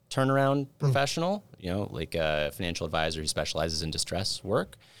financial turnaround professional, like a financial advisor who specializes in distress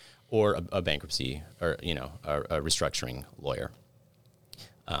work, or a bankruptcy or, a restructuring lawyer,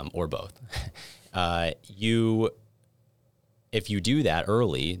 or both. If you do that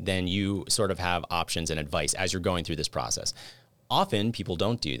early, then you sort of have options and advice as you're going through this process. Often people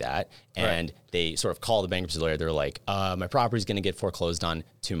don't do that, and they sort of call the bankruptcy lawyer. They're like, my property's going to get foreclosed on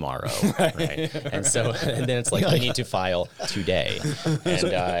tomorrow. Right. And then it's like, you need to file today.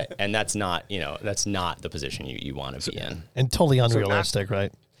 And that's not the position you want to be in. And totally unrealistic,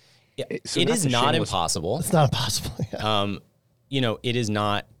 right? It is not impossible. It's not impossible. Yeah. It is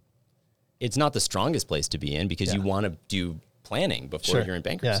not. It's not the strongest place to be in because you want to do planning before you're in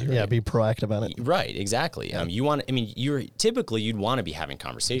bankruptcy. Yeah, right? be proactive on it. Right, exactly. You'd want to be having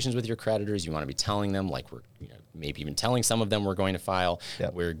conversations with your creditors. You want to be telling them, like, maybe even telling some of them we're going to file,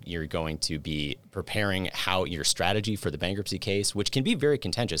 where you're going to be preparing how your strategy for the bankruptcy case, which can be very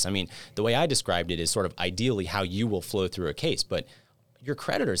contentious. I mean, the way I described it is sort of ideally how you will flow through a case, but your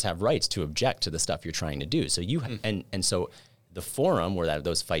creditors have rights to object to the stuff you're trying to do. So so the forum where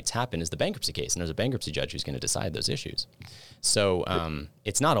those fights happen is the bankruptcy case, and there's a bankruptcy judge who's going to decide those issues. So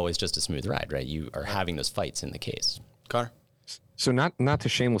it's not always just a smooth ride, right? You are having those fights in the case. Connor? So not to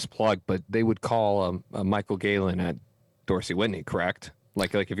shameless plug, but they would call Michael Galen at Dorsey Whitney, correct?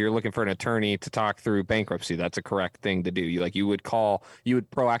 Like if you're looking for an attorney to talk through bankruptcy, that's a correct thing to do. You would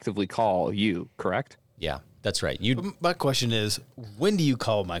proactively call you, correct? Yeah, that's right. My question is, when do you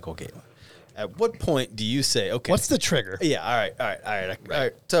call Michael Galen? At what point do you say, okay? What's the trigger? Yeah, all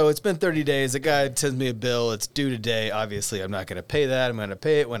right. So it's been 30 days. The guy sends me a bill. It's due today. Obviously, I'm not going to pay that. I'm going to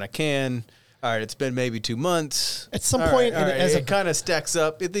pay it when I can. All right, it's been maybe 2 months. At some point, it kind of stacks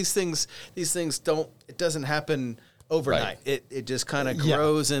up. These things don't. It doesn't happen overnight. Right. It just kind of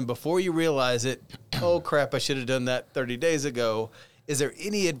grows, and before you realize it, oh crap! I should have done that 30 days ago. Is there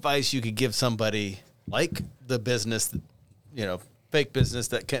any advice you could give somebody like the business, fake business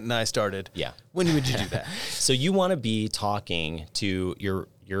that Kent and I started? Yeah. When would you do that? So you want to be talking to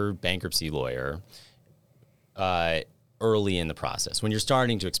your bankruptcy lawyer early in the process, when you're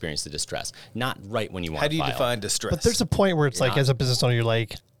starting to experience the distress, not right when you want to file. How do you define distress? But there's a point where it's like, as a business owner, you're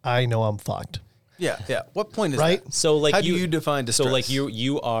like, I know I'm fucked. Yeah. What point is right? that? So like, how do you define distress? So like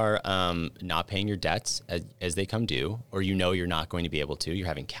you are not paying your debts as they come due, or you're not going to be able to. You're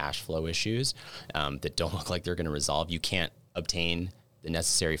having cash flow issues that don't look like they're going to resolve. You can't obtain the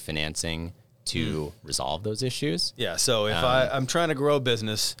necessary financing to resolve those issues. Yeah. So if I'm trying to grow a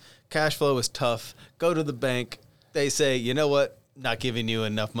business, cash flow is tough. Go to the bank. They say, you know what? Not giving you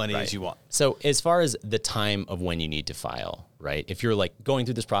enough money as you want. So as far as the time of when you need to file, right? If you're like going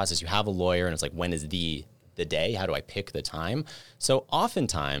through this process, you have a lawyer and it's like, when is the day? How do I pick the time? So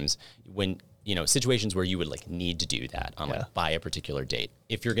oftentimes when, situations where you would like need to do that on like by a particular date,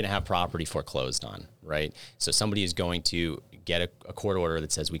 if you're going to have property foreclosed on, right? So somebody is going to get a court order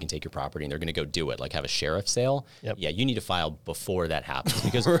that says we can take your property and they're going to go do it, like have a sheriff sale. Yep. Yeah, you need to file before that happens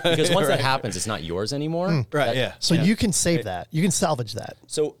because once that happens, it's not yours anymore. So you can save that. You can salvage that.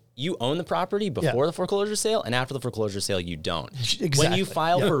 So you own the property before the foreclosure sale, and after the foreclosure sale, you don't. Exactly.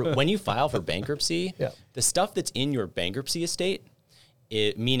 When you file for bankruptcy, the stuff that's in your bankruptcy estate,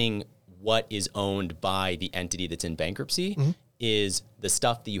 meaning what is owned by the entity that's in bankruptcy, is the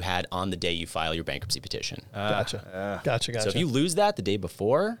stuff that you had on the day you file your bankruptcy petition. Gotcha. So if you lose that the day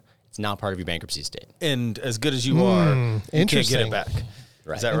before, it's not part of your bankruptcy estate. And as good as you are, you can't get it back.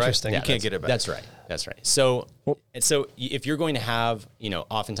 Right. Is that right? Interesting. You can't get it back. That's right. So if you're going to have,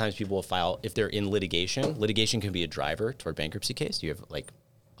 oftentimes people will file, if they're in litigation can be a driver toward bankruptcy case. You have like,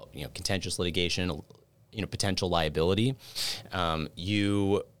 contentious litigation, potential liability.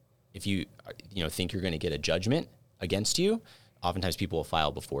 If you think you're going to get a judgment against you, oftentimes people will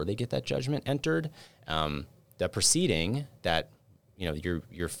file before they get that judgment entered. The proceeding that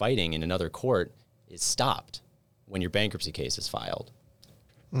you're fighting in another court is stopped when your bankruptcy case is filed.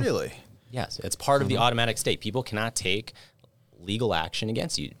 Really? Yes, it's part of the automatic state. People cannot take legal action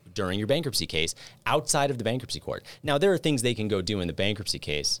against you during your bankruptcy case outside of the bankruptcy court. Now, there are things they can go do in the bankruptcy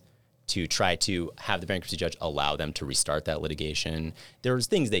case to try to have the bankruptcy judge allow them to restart that litigation. There's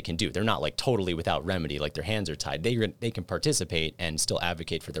things they can do. They're not like totally without remedy, like their hands are tied. They can participate and still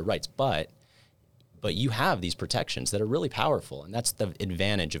advocate for their rights, but you have these protections that are really powerful, and that's the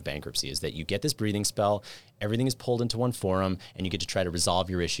advantage of bankruptcy, is that you get this breathing spell, everything is pulled into one forum, and you get to try to resolve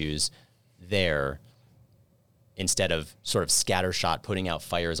your issues there instead of sort of scattershot, putting out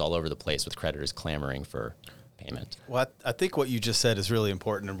fires all over the place with creditors clamoring for payment. Well, I think what you just said is really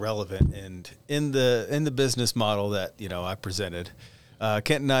important and relevant, and in the business model that I presented,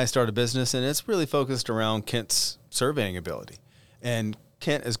 Kent and I started a business, and it's really focused around Kent's surveying ability. And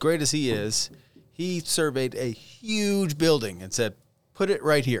Kent, as great as he is, he surveyed a huge building and said, put it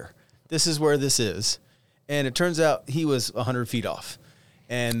right here. This is where this is. And it turns out he was 100 feet off.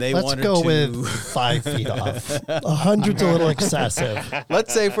 And Let's go with 5 feet off. 100's a little excessive.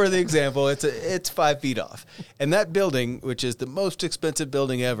 Let's say for the example, it's 5 feet off. And that building, which is the most expensive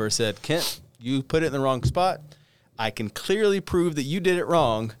building ever, said, Kent, you put it in the wrong spot. I can clearly prove that you did it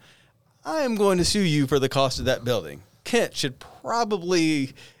wrong. I am going to sue you for the cost of that building. Kent should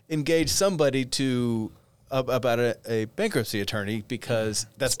probably engage somebody to about a bankruptcy attorney because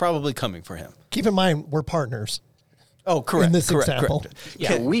that's probably coming for him. Keep in mind, we're partners. Oh, correct. In this correct, example. correct.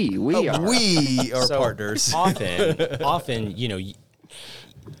 Yeah, we are. We are So partners. often,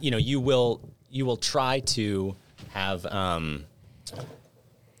 you will try to have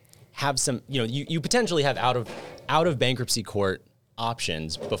some, you potentially have out of bankruptcy court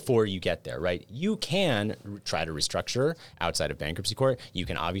options before you get there, right? You can try to restructure outside of bankruptcy court. You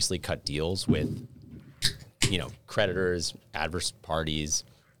can obviously cut deals with, creditors, adverse parties.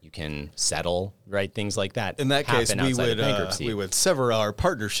 You can settle, right? Things like that. In that case, happen outside of bankruptcy. we would sever our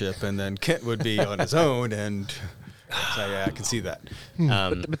partnership, and then Kent would be on his own. And so, yeah, I can see that.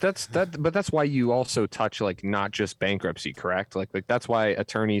 But that's why you also touch like not just bankruptcy, correct? Like that's why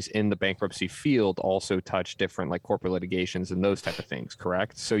attorneys in the bankruptcy field also touch different like corporate litigations and those type of things,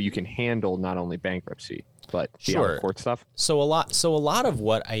 correct? So you can handle not only bankruptcy but the Sure. out-of-court stuff. So a lot of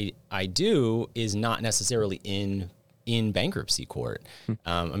what I do is not necessarily in bankruptcy court.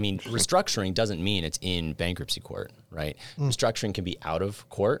 Restructuring doesn't mean it's in bankruptcy court, right? Restructuring can be out of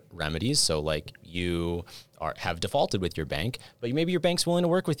court remedies. So like you have defaulted with your bank, but maybe your bank's willing to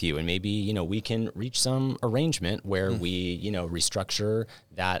work with you, and maybe we can reach some arrangement where we restructure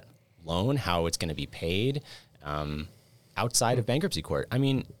that loan, how it's going to be paid outside of bankruptcy court. I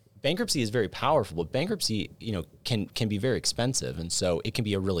mean, bankruptcy is very powerful, but bankruptcy, can be very expensive. And so it can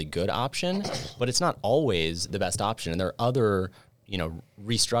be a really good option, but it's not always the best option. And there are other,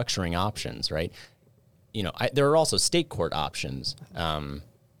 restructuring options, right? There are also state court options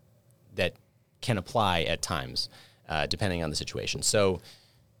that can apply at times, depending on the situation. So,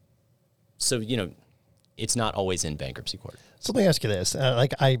 it's not always in bankruptcy court. So let me ask you this.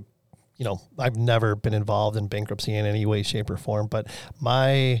 I've never been involved in bankruptcy in any way, shape, or form, but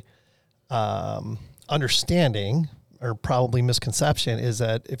my understanding or probably misconception is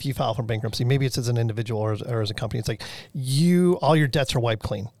that if you file for bankruptcy, maybe it's as an individual or as a company, it's like all your debts are wiped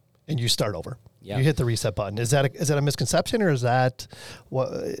clean and you start over. Yeah. You hit the reset button. Is that a misconception, or is that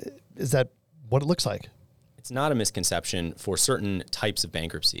what it looks like? It's not a misconception for certain types of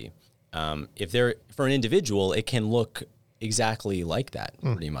bankruptcy. For an individual, it can look exactly like that,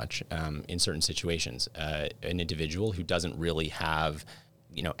 pretty much, in certain situations. An individual who doesn't really have,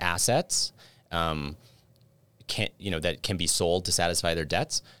 assets, that can be sold to satisfy their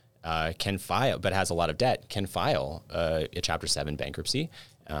debts, can file, but has a lot of debt, can file a Chapter 7 bankruptcy,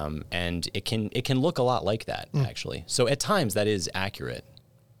 and it can look a lot like that, actually. So at times that is accurate.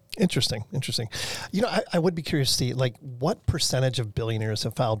 Interesting. I would be curious to see, like, what percentage of billionaires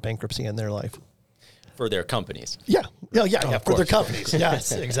have filed bankruptcy in their life? For their companies. Yeah, for their course. companies.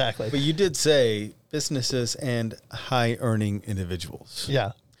 Yes, exactly. But you did say businesses and high-earning individuals.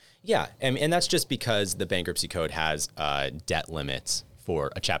 Yeah. Yeah, and that's just because the bankruptcy code has debt limits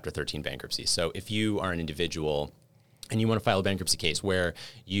for a Chapter 13 bankruptcy. So if you are an individual and you want to file a bankruptcy case where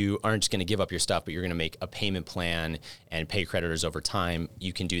you aren't just going to give up your stuff, but you're going to make a payment plan and pay creditors over time,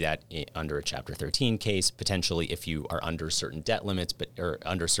 you can do that under a Chapter 13 case, potentially if you are under certain debt limits, or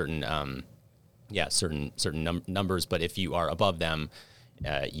under certain numbers. But if you are above them,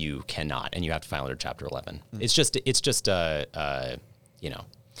 you cannot, and you have to file under Chapter 11. It's just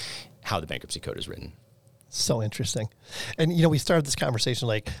how the bankruptcy code is written. So interesting. And, we started this conversation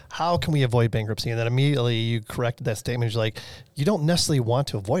like, how can we avoid bankruptcy? And then immediately you corrected that statement. You're like, you don't necessarily want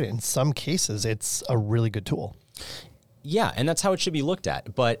to avoid it. In some cases, it's a really good tool. Yeah, and that's how it should be looked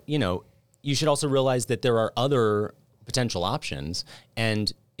at. But, you should also realize that there are other potential options,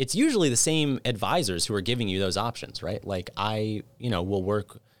 and it's usually the same advisors who are giving you those options, right? Like I, will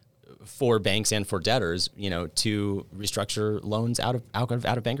work for banks and for debtors, to restructure loans out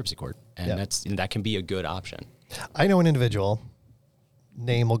of bankruptcy court, and that can be a good option. I know an individual,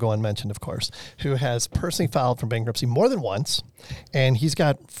 name will go unmentioned, of course, who has personally filed for bankruptcy more than once, and he's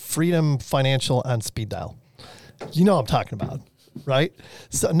got Freedom Financial on speed dial. You know what I'm talking about, right?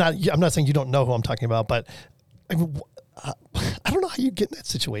 So I'm not saying you don't know who I'm talking about, but I don't know how you get in that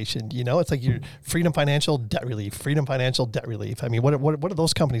situation. It's like your Freedom Financial debt relief. I mean, what are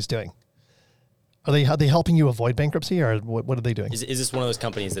those companies doing? Are they helping you avoid bankruptcy, or what are they doing? Is this one of those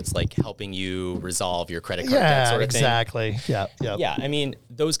companies that's like helping you resolve your credit card debt sort of exactly. thing? Yeah. I mean,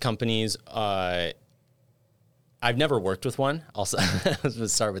 those companies. I've never worked with one. Also,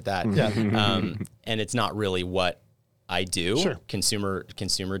 let's start with that. Yeah. And it's not really what I do. Sure.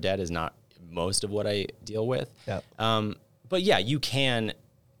 Consumer debt is not most of what I deal with. Yeah. But yeah, you can,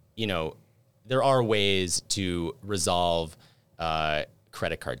 there are ways to resolve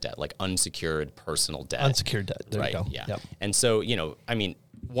credit card debt, like unsecured personal debt. Unsecured debt. There right. you go. Yeah. Yep. And so,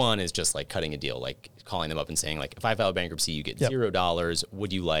 one is just like cutting a deal, like calling them up and saying like, if I file bankruptcy, you get $0.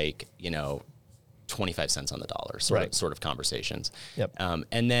 Would you like, $20 25 cents on the dollar sort of conversations. Yep.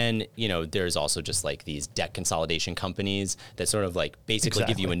 And then, there's also just like these debt consolidation companies that sort of like basically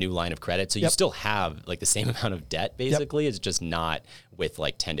give you a new line of credit. So you still have like the same amount of debt basically. It's just not with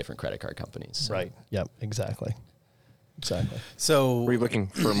like 10 different credit card companies. So. Right. Yep. Exactly. So were you looking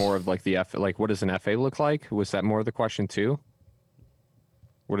for more of like the F, like what does an FA look like? Was that more of the question too?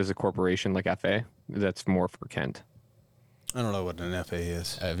 What is a corporation like FA? That's more for Kent. I don't know what an FA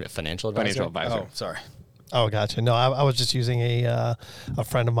is. A financial advisor? Oh, sorry. Oh, gotcha. No, I was just using a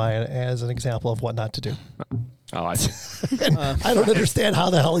friend of mine as an example of what not to do. Oh, I see. I don't understand how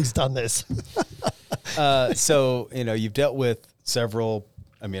the hell he's done this. So, you've dealt with several,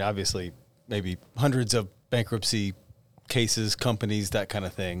 obviously maybe hundreds of bankruptcy cases, companies, that kind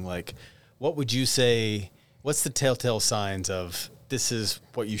of thing. Like, what would you say, what's the telltale signs of this is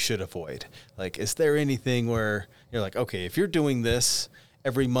what you should avoid? Like, is there anything where you're like, okay, if you're doing this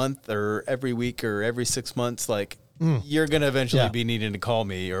every month or every week or every 6 months, like you're going to eventually be needing to call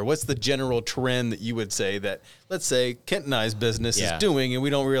me? Or what's the general trend that you would say that, let's say, Kent and I's business is doing and we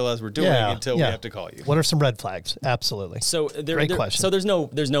don't realize we're doing until we have to call you? What are some red flags? Absolutely. So Great question. So there's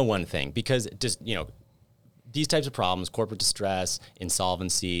no one thing, because just, these types of problems, corporate distress,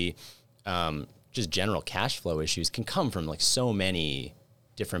 insolvency, just general cash flow issues can come from like so many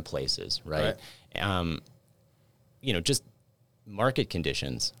different places, right? Just market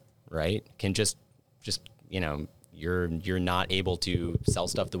conditions, right? Can just you're not able to sell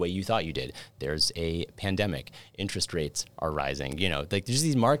stuff the way you thought you did. There's a pandemic, interest rates are rising, like there's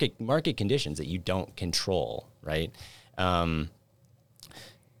these market conditions that you don't control, right?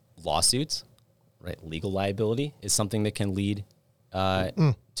 Lawsuits, right? Legal liability is something that can lead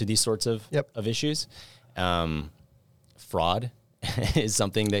to these sorts of issues. Fraud is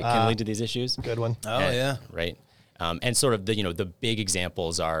something that can lead to these issues. Good one. Right. And sort of the big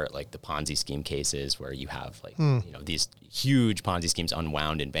examples are like the Ponzi scheme cases where you have like, these huge Ponzi schemes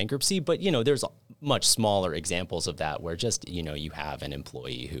unwound in bankruptcy, but there's much smaller examples of that where just, you have an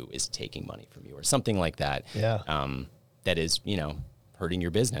employee who is taking money from you or something like that. That is, hurting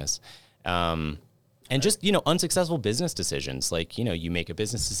your business. And just, unsuccessful business decisions. Like, you make a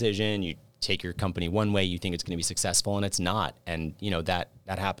business decision, you take your company one way, you think it's going to be successful and it's not. And, that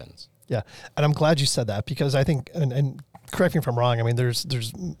happens. Yeah. And I'm glad you said that, because I think, and correct me if I'm wrong, there's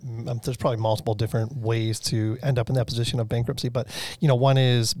probably multiple different ways to end up in that position of bankruptcy. But, one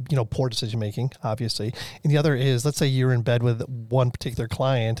is, poor decision-making, obviously. And the other is, let's say you're in bed with one particular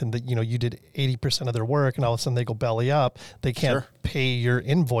client and that, you did 80% of their work and all of a sudden they go belly up. They can't pay your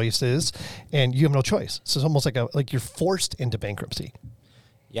invoices and you have no choice. So it's almost like you're forced into bankruptcy.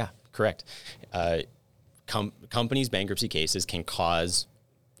 Yeah, correct. Companies' bankruptcy cases can cause,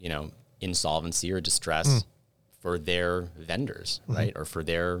 insolvency or distress for their vendors, right? Or for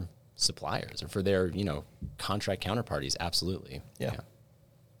their suppliers or for their, contract counterparties. Absolutely. Yeah.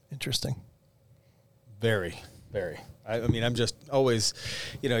 Interesting. Very, very. I'm just always,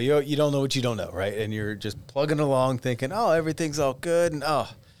 you don't know what you don't know, right? And you're just plugging along thinking, oh, everything's all good. And,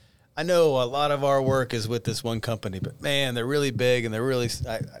 I know a lot of our work is with this one company, but man, they're really big and they're really,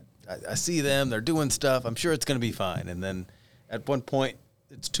 I see them, they're doing stuff. I'm sure it's going to be fine. And then at one point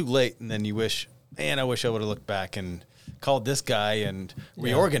it's too late. And then you wish, man, I wish I would have looked back and called this guy and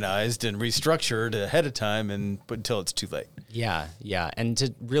reorganized and restructured ahead of time, but until it's too late. Yeah. Yeah. And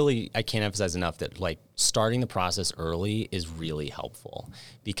to really, I can't emphasize enough that like starting the process early is really helpful,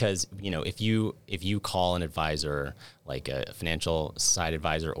 because, if you call an advisor, like a financial side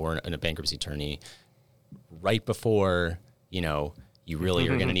advisor or a bankruptcy attorney right before, you really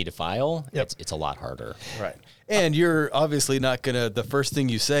are going to need to file, it's a lot harder. Right. And you're obviously not going to, the first thing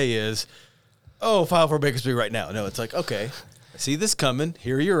you say is, oh, file for bankruptcy right now. No, it's like, okay, I see this coming.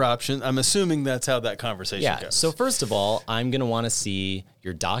 Here are your options. I'm assuming that's how that conversation goes. So first of all, I'm going to want to see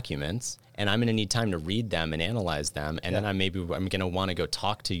your documents and I'm going to need time to read them and analyze them. And then I'm going to want to go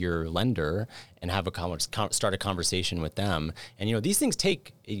talk to your lender and have start a conversation with them. And, these things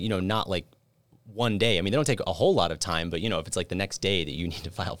take, not like one day. They don't take a whole lot of time, but if it's like the next day that you need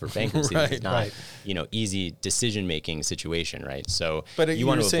to file for bankruptcy, it's not, easy decision-making situation, right? So but you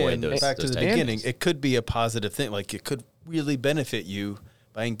want to avoid those. Back to the beginning, it could be a positive thing. Like it could really benefit you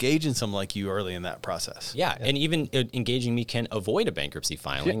by engaging someone like you early in that process. Yeah. And even engaging me can avoid a bankruptcy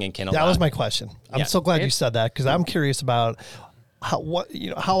filing and can allow. That was my question. I'm so glad you said that, because I'm curious about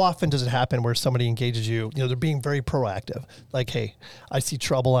how often does it happen where somebody engages you, they're being very proactive. Like, hey, I see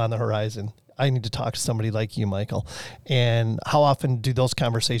trouble on the horizon. I need to talk to somebody like you, Michael. And how often do those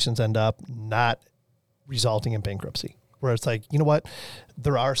conversations end up not resulting in bankruptcy? Where it's like, you know what,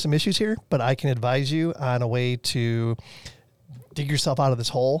 there are some issues here, but I can advise you on a way to dig yourself out of this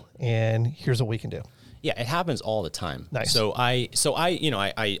hole, and here's what we can do. Yeah, it happens all the time. Nice. So I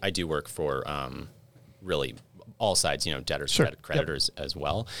do work for really all sides, debtors, Sure. creditors as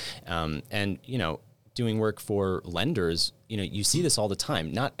well. And, doing work for lenders, you see this all the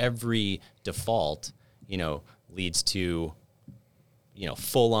time. Not every default, leads to,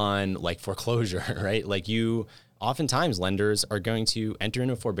 full on like foreclosure, right? Like oftentimes lenders are going to enter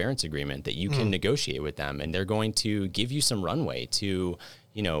into a forbearance agreement that you can negotiate with them, and they're going to give you some runway to,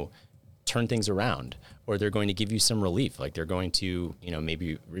 turn things around, or they're going to give you some relief. Like they're going to,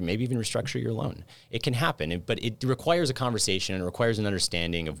 maybe even restructure your loan. It can happen, but it requires a conversation and it requires an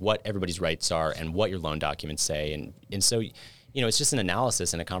understanding of what everybody's rights are and what your loan documents say. And so, it's just an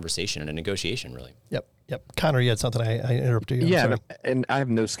analysis and a conversation and a negotiation, really. Yep. Connor, you had something. I interrupted you. Yeah, and I have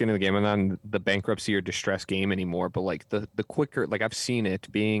no skin in the game. I'm not on the bankruptcy or distress game anymore. But like the quicker, like I've seen it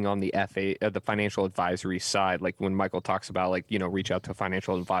being on the the financial advisory side. Like when Michael talks about like reach out to a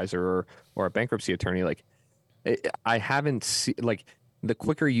financial advisor or a bankruptcy attorney. Like I haven't seen like the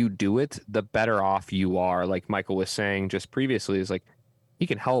quicker you do it, the better off you are. Like Michael was saying just previously, is like he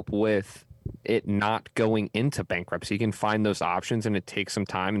can help with it not going into bankruptcy. You can find those options, and it takes some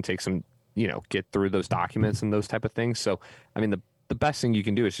time and takes some get through those documents and those type of things. So, I mean, the best thing you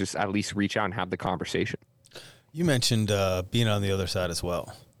can do is just at least reach out and have the conversation. You mentioned being on the other side as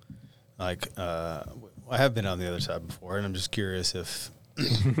well. Like, I have been on the other side before, and I'm just curious if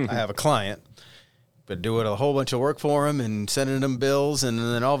I have a client, but doing a whole bunch of work for him and sending them bills, and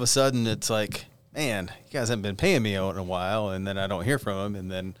then all of a sudden it's like, man, you guys haven't been paying me out in a while, and then I don't hear from him,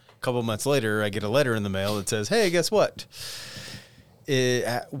 and then a couple of months later I get a letter in the mail that says, hey, guess what?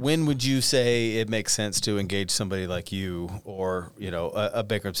 When would you say it makes sense to engage somebody like you or, a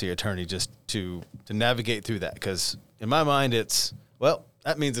bankruptcy attorney just to navigate through that? Because in my mind, it's, well,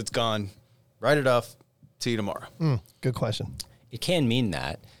 that means it's gone. Write it off. See you tomorrow. Good question. It can mean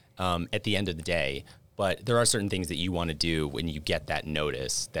that at the end of the day, but there are certain things that you want to do when you get that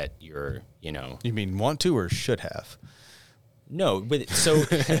notice that you're, You mean want to or should have? No, but so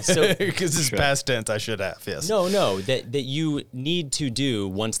because it's past tense, I should have. Yes. No, that you need to do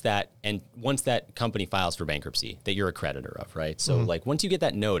once that company files for bankruptcy that you're a creditor of, right? So like once you get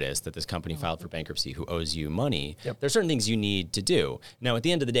that notice that this company filed for bankruptcy who owes you money, there's certain things you need to do. Now, at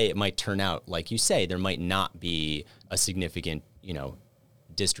the end of the day, it might turn out, like you say, there might not be a significant,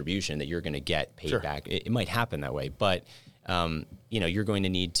 distribution that you're going to get paid back. It might happen that way, but you're going to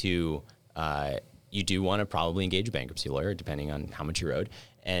need to. You do want to probably engage a bankruptcy lawyer, depending on how much you're owed,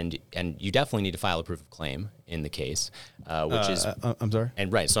 and you definitely need to file a proof of claim in the case, which is. I'm sorry. And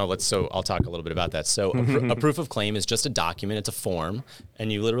right, so I'll talk a little bit about that. So a proof of claim is just a document; it's a form,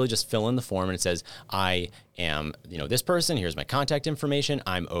 and you literally just fill in the form, and it says, "I am, this person. Here's my contact information.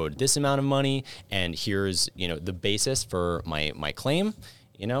 I'm owed this amount of money, and here's the basis for my claim.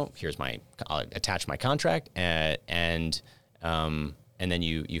 Here's I'll attach my contract, and then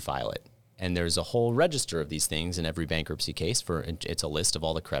you file it." And there's a whole register of these things in every bankruptcy case. It's a list of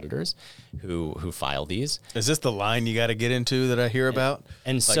all the creditors who file these. Is this the line you got to get into that I hear about?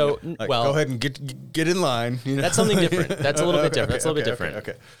 And like, so, well, go ahead and get in line. That's something different. That's a little bit different. That's a little bit different.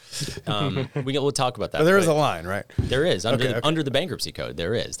 Okay. We'll talk about that. But there is a line, right? There is under the bankruptcy code.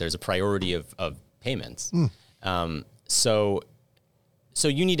 There's a priority of payments. So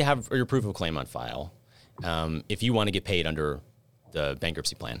you need to have your proof of claim on file if you want to get paid under the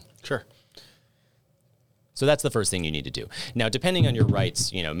bankruptcy plan. Sure. So that's the first thing you need to do. Now, depending on your rights,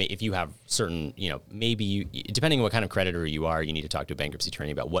 if you have certain, maybe depending on what kind of creditor you are, you need to talk to a bankruptcy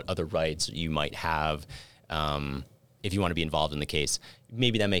attorney about what other rights you might have if you want to be involved in the case.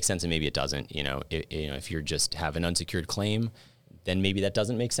 Maybe that makes sense and maybe it doesn't. If you just have an unsecured claim, then maybe that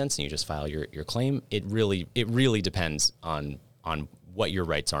doesn't make sense and you just file your claim. It really depends on what your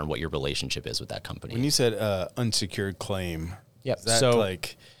rights are and what your relationship is with that company. When you said unsecured claim, is that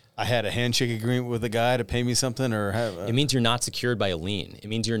like I had a handshake agreement with a guy to pay me something, or it means you're not secured by a lien. It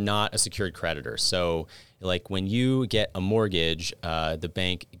means you're not a secured creditor. So, like when you get a mortgage, the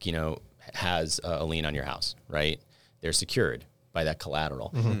bank, has a lien on your house, right? They're secured by that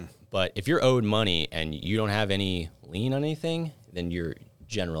collateral. But if you're owed money and you don't have any lien on anything, then you're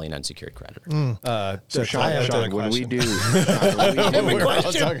generally an unsecured creditor. So Sean, when we do,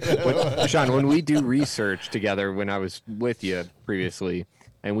 Sean, when we do research together, when I was with you previously,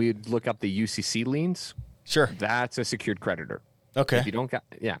 and we'd look up the UCC liens, sure, that's a secured creditor. Okay, if you don't got,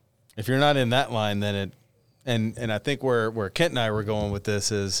 if you're not in that line, then it, and I think where Kent and I were going with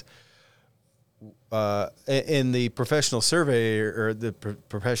this is, in the professional survey or the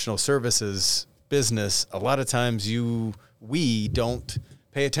professional services business, a lot of times we don't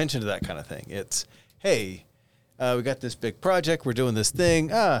pay attention to that kind of thing. It's, hey, we got this big project. We're doing this thing.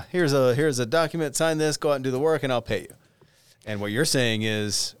 Here's a document. Sign this. Go out and do the work, and I'll pay you. And what you're saying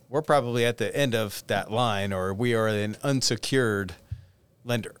is we're probably at the end of that line, or we are an unsecured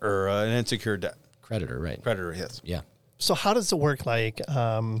lender or an unsecured debt. Creditor, right? Creditor, yes. Yeah. So how does it work? Like,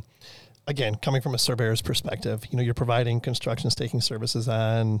 again, coming from a surveyor's perspective, you're providing construction staking services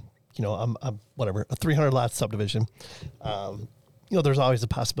on, a 300 lot subdivision. There's always a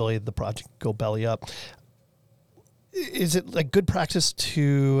possibility that the project could go belly up. Is it like good practice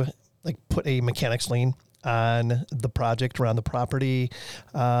to like put a mechanics lien on the project around the property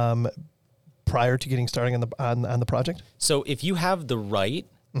prior to getting started on the project? So if you have the right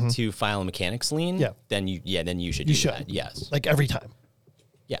to file a mechanics lien, then you should do that. Yes. Like every time.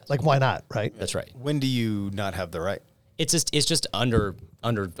 Yes. Like why not, right? That's right. When do you not have the right? It's just under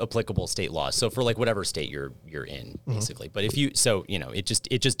applicable state laws. So for like whatever state you're in, basically. But if you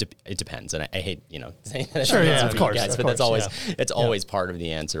it depends. And I hate saying that. Sure, yeah, of course. Guys, but that's always part of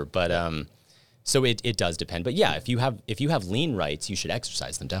the answer. But so it does depend. But yeah, if you have lien rights, you should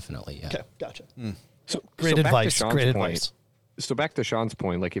exercise them definitely. Yeah. Okay, gotcha. So Great advice. Great advice. So back to Sean's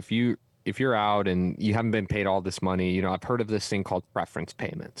point, like if you're out and you haven't been paid all this money, I've heard of this thing called preference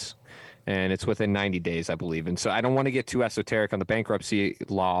payments. And it's within 90 days, I believe. And so I don't want to get too esoteric on the bankruptcy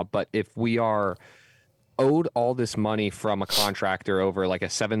law, but if we are owed all this money from a contractor over like a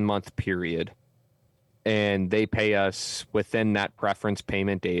 7-month period, and they pay us within that preference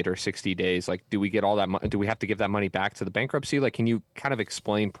payment date or 60 days, like, do we get all that money? Do we have to give that money back to the bankruptcy? Like, can you kind of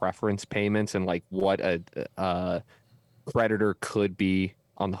explain preference payments and like what a creditor could be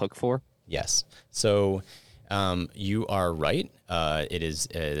on the hook for? Yes. So you are right. It is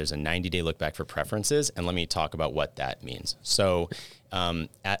there's a 90-day look back for preferences, and let me talk about what that means. So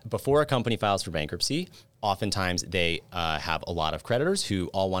before a company files for bankruptcy, oftentimes they have a lot of creditors who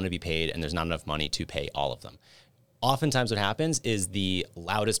all want to be paid, and there's not enough money to pay all of them. Oftentimes what happens is the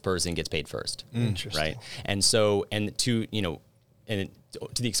loudest person gets paid first. Interesting. Right? And so, and to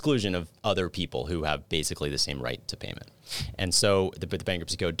the exclusion of other people who have basically the same right to payment. And so the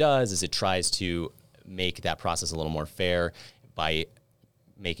bankruptcy code does is it tries to make that process a little more fair by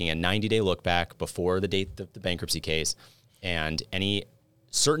making a 90-day look back before the date of the bankruptcy case, and any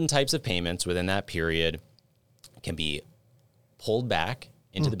certain types of payments within that period can be pulled back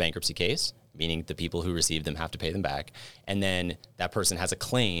into the bankruptcy case, meaning the people who received them have to pay them back. And then that person has a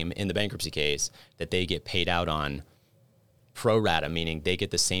claim in the bankruptcy case that they get paid out on pro rata, meaning they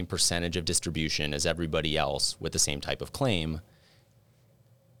get the same percentage of distribution as everybody else with the same type of claim,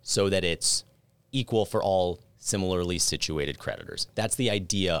 so that it's equal for all similarly situated creditors. That's the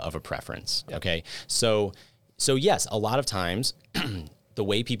idea of a preference. Yep. Okay. So yes, a lot of times the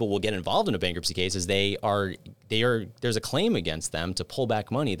way people will get involved in a bankruptcy case is there's a claim against them to pull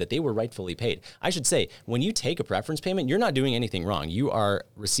back money that they were rightfully paid. I should say, when you take a preference payment, you're not doing anything wrong. You are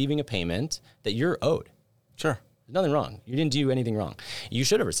receiving a payment that you're owed. Sure. There's nothing wrong. You didn't do anything wrong. You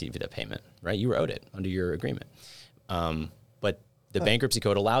should have received that payment, right? You were owed it under your agreement. But the bankruptcy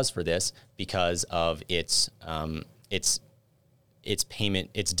code allows for this because of its payment,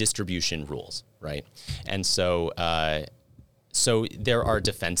 its distribution rules, right? And so there are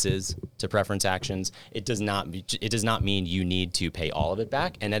defenses to preference actions. It does not mean you need to pay all of it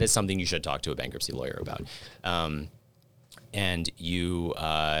back, and that is something you should talk to a bankruptcy lawyer about. And you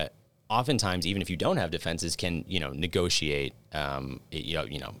oftentimes, even if you don't have defenses, can negotiate a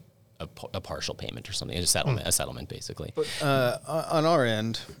partial payment or something, a settlement basically. But on our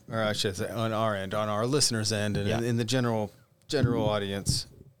end, or I should say on our listeners' end, and in the general audience,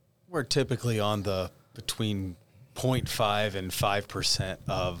 we're typically on the between 0.5 and 5%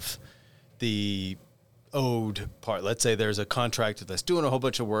 of the owed part. Let's say there's a contractor that's doing a whole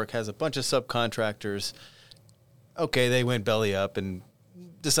bunch of work, has a bunch of subcontractors. Okay, they went belly up and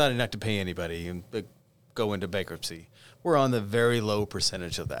decided not to pay anybody and go into bankruptcy. We're on the very low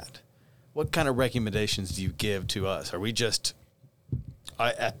percentage of that. What kind of recommendations do you give to us? Are we just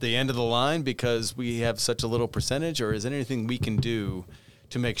at the end of the line because we have such a little percentage, or is there anything we can do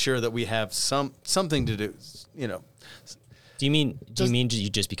to make sure that we have something to do? Do you mean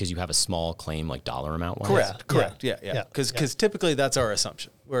just because you have a small claim, like dollar amount wise? Correct. Yeah. Because typically that's our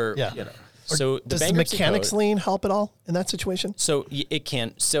assumption. So does the mechanics lien help at all in that situation? So it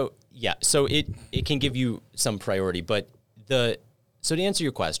can. So it can give you some priority, but to answer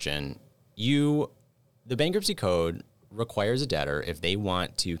your question, the bankruptcy code requires a debtor, if they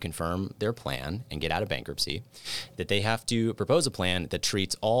want to confirm their plan and get out of bankruptcy, that they have to propose a plan that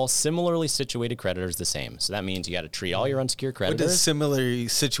treats all similarly situated creditors the same. So that means you got to treat all your unsecured creditors. What does similarly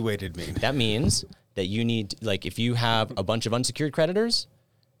situated mean? That means that you need, like, if you have a bunch of unsecured creditors,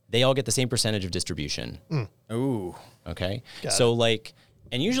 they all get the same percentage of distribution. Ooh. Okay. Got So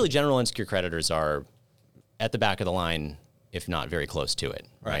and usually general unsecured creditors are at the back of the line, if not very close to it.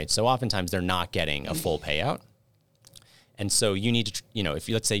 Right. So oftentimes they're not getting a full payout. And so you need to, if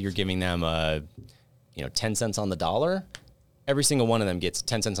let's say you're giving them 10 cents on the dollar, every single one of them gets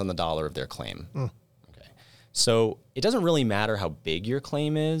 10 cents on the dollar of their claim. Okay. So it doesn't really matter how big your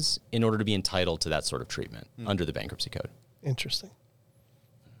claim is in order to be entitled to that sort of treatment under the bankruptcy code. Interesting.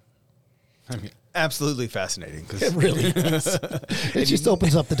 I mean, absolutely fascinating. It really is. It just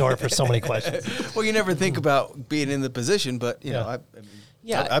opens up the door for so many questions. Well, you never think about being in the position, but you know,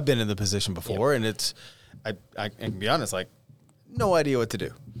 I've been in the position before, and it's, I can be honest, like, no idea what to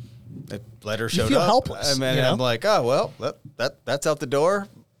do. The letter showed feel up. helpless, I mean, I'm like, oh well, that's out the door.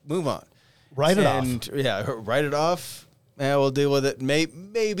 Move on. Write it off. Yeah, write it off. And we'll deal with it.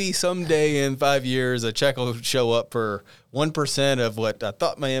 Maybe someday in 5 years, a check will show up for 1% of what I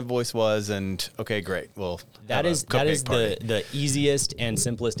thought my invoice was, and okay, great. Well, that is the easiest and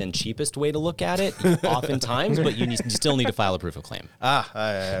simplest and cheapest way to look at it, oftentimes. But you still need to file a proof of claim.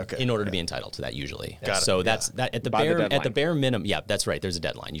 Okay. In order to be entitled to that, usually. Got it. So that's that at the bare minimum. Yeah, that's right. There's a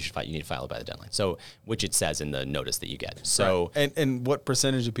deadline. You need to file it by the deadline. So which it says in the notice that you get. So and what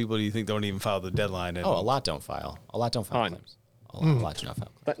percentage of people do you think don't even file the deadline? And a lot don't file. A lot don't file claims. A lot do not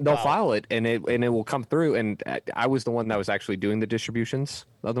file. But they'll file it, and it will come through. And I was the one that was actually doing the distributions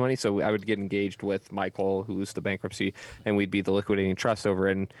of the money, so I would get engaged with Michael, who's the bankruptcy, and we'd be the liquidating trust over.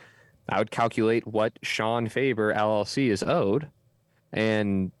 And I would calculate what Sean Faber LLC is owed,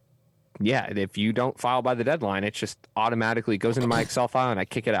 and if you don't file by the deadline, it just automatically goes into my Excel file, and I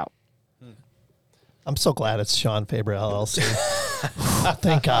kick it out. I'm so glad it's Sean Faber LLC.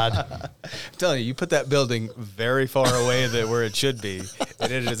 Thank God. I'm telling you put that building very far away where it should be,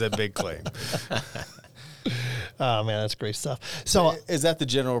 and it is a big claim. Oh man, that's great stuff. So is that the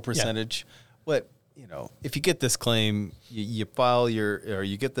general percentage? What, if you get this claim, you file or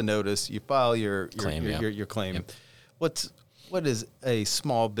you get the notice, you file your claim. Your claim. Yep. What is a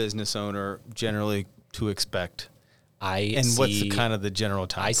small business owner generally to expect? What's the general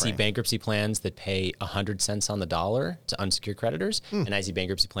time frame? see bankruptcy plans that pay 100 cents on the dollar to unsecured creditors, and I see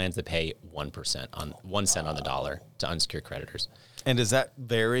bankruptcy plans that pay 1% on 1 cent on the dollar to unsecured creditors. And does that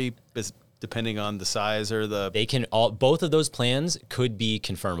vary depending on the size or the? They can both of those plans could be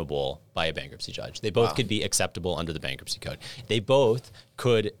confirmable by a bankruptcy judge. They both could be acceptable under the bankruptcy code. They both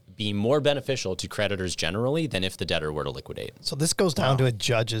could be more beneficial to creditors generally than if the debtor were to liquidate. So this goes down to a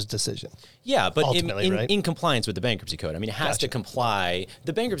judge's decision. Yeah, but right? in compliance with the bankruptcy code. I mean, it has to comply.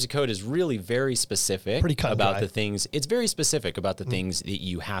 The bankruptcy code is really very specific about the things. It's very specific about the things that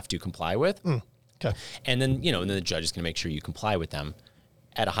you have to comply with. Okay. And then, and then the judge is going to make sure you comply with them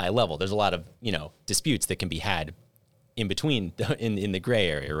at a high level. There's a lot of, disputes that can be had in between in the gray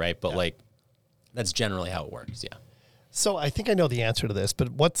area, right? But that's generally how it works. Yeah. So I think I know the answer to this, but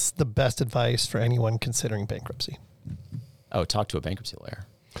what's the best advice for anyone considering bankruptcy? Oh, talk to a bankruptcy lawyer.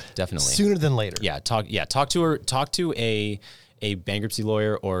 Definitely. Sooner than later. Yeah. Talk to a bankruptcy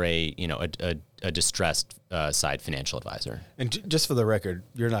lawyer or a distressed side financial advisor. And just for the record,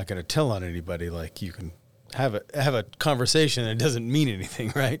 you're not going to tell on anybody. Like, you can have a conversation and it doesn't mean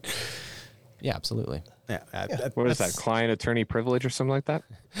anything, right? Yeah, absolutely. Yeah. What is that? Client attorney privilege or something like that?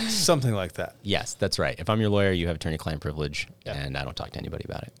 Something like that. Yes, that's right. If I'm your lawyer, you have attorney-client privilege, and I don't talk to anybody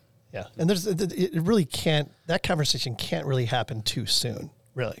about it. Yeah. And it really can't, that conversation can't really happen too soon,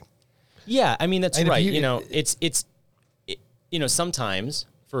 really. Yeah, I mean, that's right. It's sometimes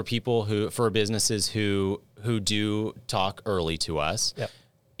for businesses who do talk early to us,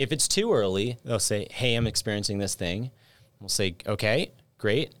 if it's too early, they'll say, hey, I'm experiencing this thing. We'll say, okay,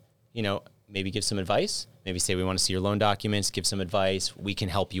 great. Maybe give some advice. Maybe say, we want to see your loan documents, give some advice. We can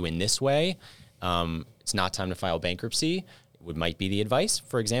help you in this way. It's not time to file bankruptcy. It might be the advice,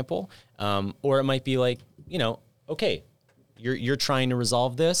 for example. Or it might be like, okay, you're trying to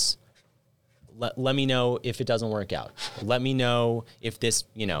resolve this. Let me know if it doesn't work out. Let me know if this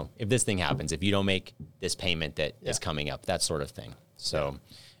thing happens, if you don't make this payment that is coming up, that sort of thing. So,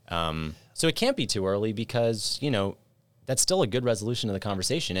 so it can't be too early because, that's still a good resolution of the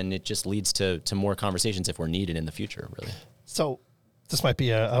conversation, and it just leads to more conversations if we're needed in the future, really. So this might be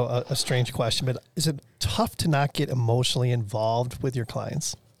a strange question, but is it tough to not get emotionally involved with your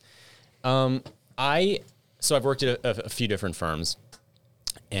clients? I've worked at a few different firms,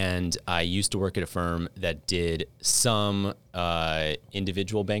 and I used to work at a firm that did some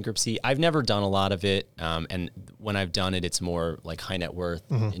individual bankruptcy. I've never done a lot of it, and when I've done it, it's more like high net worth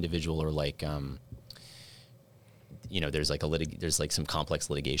individual, or like there's like some complex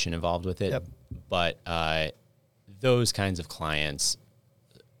litigation involved with it. Yep. But those kinds of clients,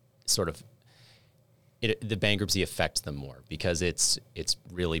 sort of the bankruptcy affects them more because it's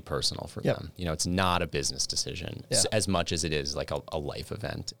really personal for them. You know, it's not a business decision as much as it is like a life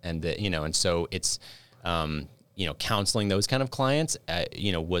event. And and so it's, counseling those kind of clients,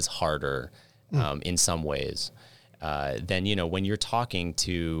 was harder in some ways than, when you're talking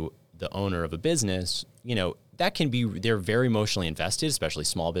to the owner of a business, that can be, they're very emotionally invested, especially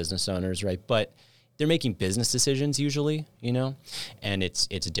small business owners, right? But they're making business decisions usually, and it's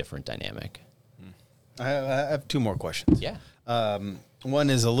a different dynamic. I have two more questions. Yeah. One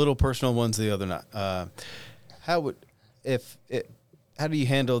is a little personal, one's the other not. How do you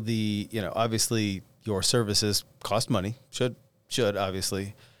handle the, obviously your services cost money, should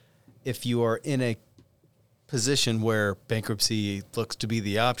obviously. If you are in a position where bankruptcy looks to be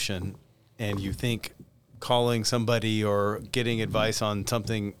the option and you think calling somebody or getting advice on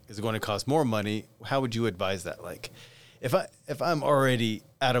something is going to cost more money, how would you advise that? Like if I'm already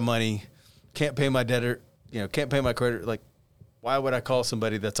out of money, can't pay my debtor, can't pay my creditor, like why would I call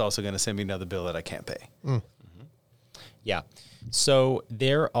somebody that's also going to send me another bill that I can't pay? Yeah. So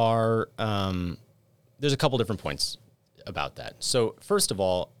there's a couple different points about that. So first of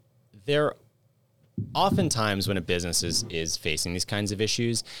all, oftentimes when a business is facing these kinds of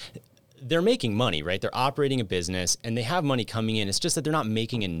issues, they're making money, right? They're operating a business and they have money coming in. It's just that they're not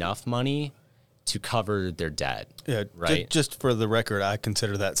making enough money to cover their debt. Yeah, right. Just for the record, I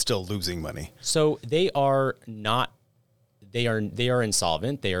consider that still losing money. So they are insolvent.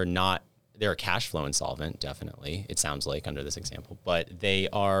 They're cash flow insolvent, definitely. It sounds like under this example, but they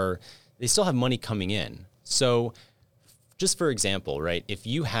still have money coming in. So just for example, right? If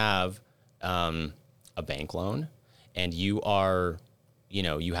you have a bank loan and you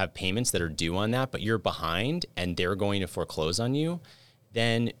have payments that are due on that, but you're behind and they're going to foreclose on you,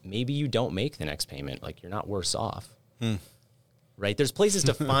 then maybe you don't make the next payment. Like you're not worse off, right? There's places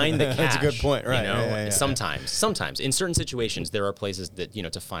to find the cash. That's a good point, right? Yeah. Sometimes in certain situations, there are places that,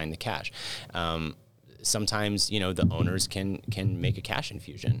 to find the cash. Sometimes, the owners can make a cash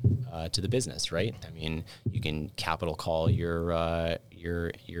infusion to the business, right? I mean, you can capital call your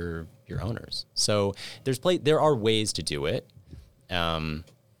owners. So there are ways to do it. I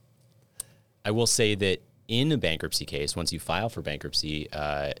will say that in a bankruptcy case, once you file for bankruptcy,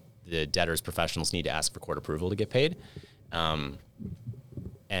 the debtor's professionals need to ask for court approval to get paid. And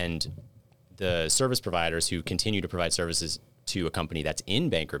the service providers who continue to provide services to a company that's in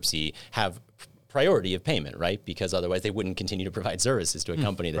bankruptcy have priority of payment, right? Because otherwise they wouldn't continue to provide services to a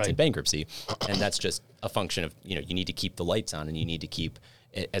company that's in bankruptcy. And that's just a function of, you need to keep the lights on and you need to keep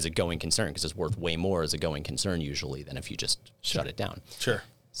it as a going concern because it's worth way more as a going concern usually than if you just shut it down. Sure.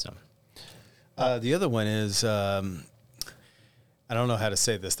 So the other one is, I don't know how to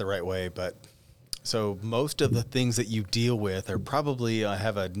say this the right way, but so most of the things that you deal with are probably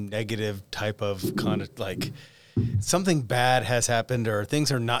have a negative type of kind of like something bad has happened or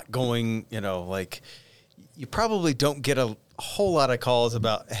things are not going, like you probably don't get a whole lot of calls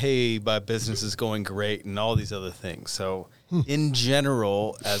about, hey, my business is going great and all these other things. So in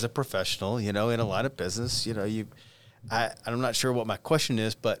general, as a professional, in a line of business, I'm not sure what my question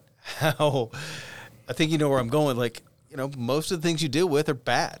is, but how I think you know where I'm going. Like, most of the things you deal with are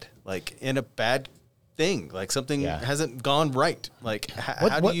bad, like in a bad thing, like something hasn't gone right. Like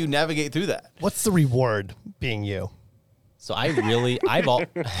how do you navigate through that? What's the reward being you? So I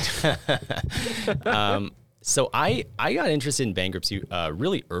got interested in bankruptcy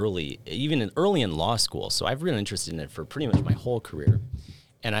really early, even early in law school. So I've been interested in it for pretty much my whole career.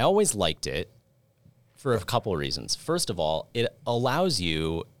 And I always liked it for a couple of reasons. First of all, it allows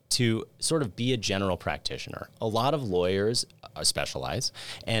you to sort of be a general practitioner. A lot of lawyers specialize,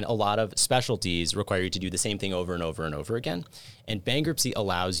 and a lot of specialties require you to do the same thing over and over and over again. And bankruptcy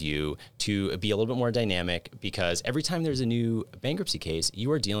allows you to be a little bit more dynamic because every time there's a new bankruptcy case, you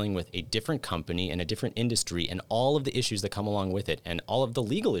are dealing with a different company and a different industry and all of the issues that come along with it and all of the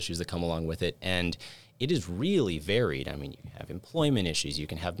legal issues that come along with it. And it is really varied. I mean, you have employment issues, you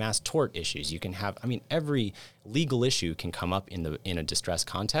can have mass tort issues, you can have, every legal issue can come up in a distress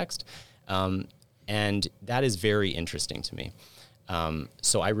context. And that is very interesting to me.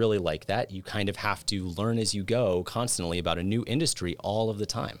 So I really like that. You kind of have to learn as you go constantly about a new industry all of the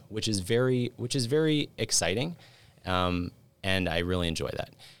time, which is very exciting. And I really enjoy that.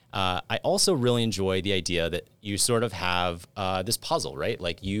 I also really enjoy the idea that you sort of have this puzzle, right?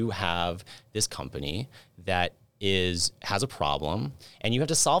 Like you have this company that has a problem and you have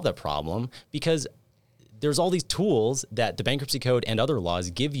to solve that problem because there's all these tools that the bankruptcy code and other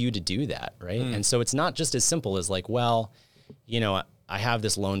laws give you to do that, right? And so it's not just as simple as like, well, I have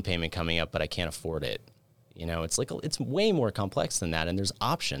this loan payment coming up, but I can't afford it. It's like it's way more complex than that, and there's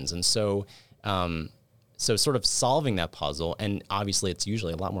options. And so sort of solving that puzzle, and obviously it's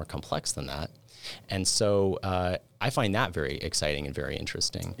usually a lot more complex than that. And so I find that very exciting and very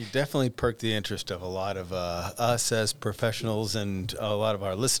interesting. You definitely perked the interest of a lot of us as professionals and a lot of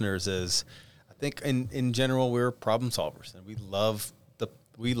our listeners. Is I think in general we're problem solvers, and we love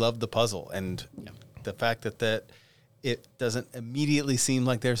the puzzle, and the fact that it doesn't immediately seem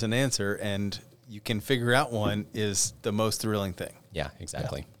like there's an answer, and you can figure out one is the most thrilling thing. Yeah,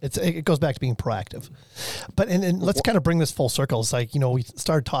 exactly. Yeah. It goes back to being proactive. But and let's kind of bring this full circle. It's like, we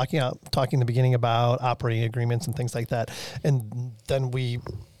started talking in the beginning about operating agreements and things like that. And then we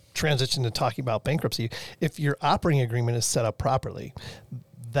transitioned to talking about bankruptcy. If your operating agreement is set up properly,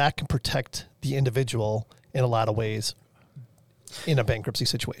 that can protect the individual in a lot of ways in a bankruptcy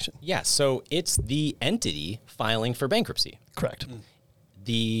situation. Yeah, so it's the entity filing for bankruptcy. Correct.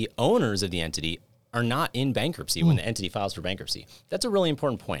 The owners of the entity are not in bankruptcy when the entity files for bankruptcy. That's a really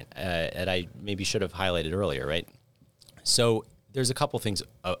important point that I maybe should have highlighted earlier, right? So there's a couple things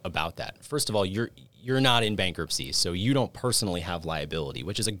about that. First of all, you're not in bankruptcy, so you don't personally have liability,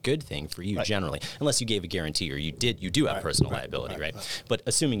 which is a good thing for you generally, unless you gave a guarantee or you do have personal liability, right? But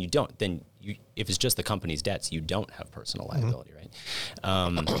assuming you don't, then if it's just the company's debts, you don't have personal liability, right?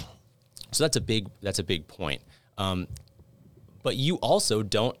 So that's a big point. But you also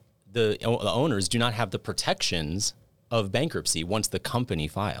don't. The owners do not have the protections of bankruptcy once the company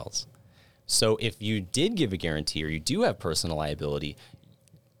files. So if you did give a guarantee or you do have personal liability,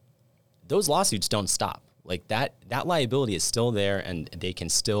 those lawsuits don't stop. Like that liability is still there, and they can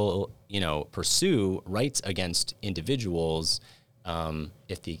still, pursue rights against individuals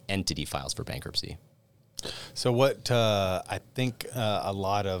if the entity files for bankruptcy. So what I think a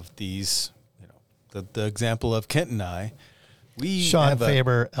lot of these, the example of Kent and I, Sean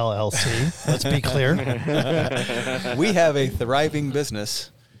Faber LLC. Let's be clear. We have a thriving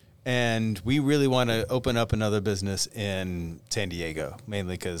business, and we really want to open up another business in San Diego,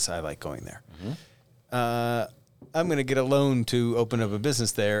 mainly because I like going there. I'm going to get a loan to open up a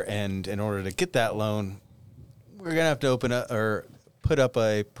business there, and in order to get that loan, we're going to have to put up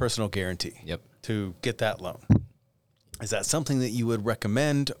a personal guarantee to get that loan. Is that something that you would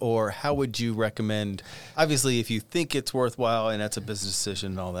recommend, or how would you recommend? Obviously, if you think it's worthwhile and that's a business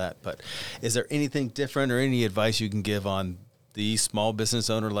decision and all that, but is there anything different or any advice you can give on the small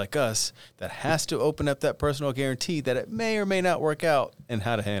business owner like us that has to open up that personal guarantee that it may or may not work out, and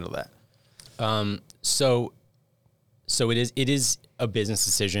how to handle that? So it is a business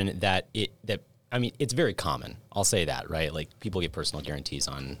decision it's very common. I'll say that, right? Like people get personal guarantees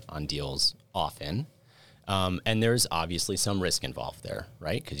on deals often. And there's obviously some risk involved there,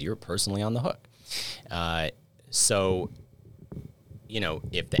 right? Because you're personally on the hook. So,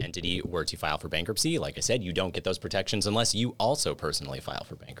 if the entity were to file for bankruptcy, like I said, you don't get those protections unless you also personally file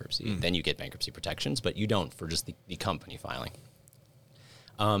for bankruptcy. Then you get bankruptcy protections, but you don't for just the company filing.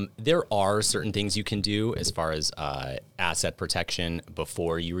 There are certain things you can do as far as asset protection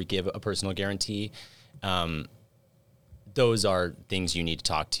before you give a personal guarantee. Those are things you need to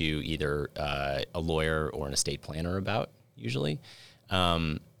talk to either a lawyer or an estate planner about, usually.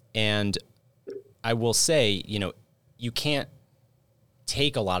 And I will say, you can't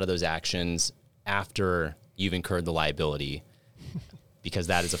take a lot of those actions after you've incurred the liability, because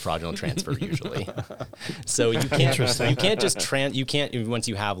that is a fraudulent transfer usually. So you can't just once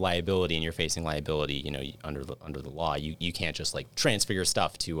you have liability and you're facing liability, under the law, you can't just like transfer your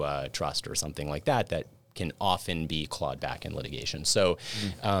stuff to a trust or something like that can often be clawed back in litigation. So,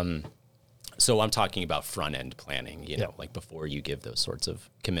 so I'm talking about front end planning, like before you give those sorts of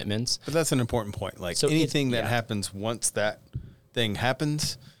commitments. But that's an important point. Like so anything that happens once that thing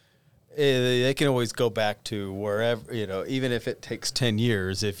happens, they can always go back to wherever, even if it takes 10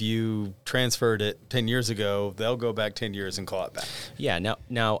 years, if you transferred it 10 years ago, they'll go back 10 years and claw it back. Yeah.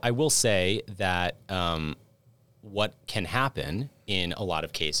 Now I will say that, what can happen in a lot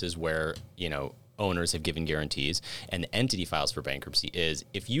of cases where, owners have given guarantees and the entity files for bankruptcy is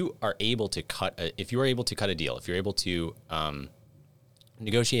if you are able to cut a deal, if you're able to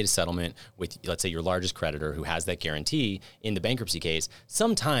negotiate a settlement with, let's say, your largest creditor who has that guarantee in the bankruptcy case,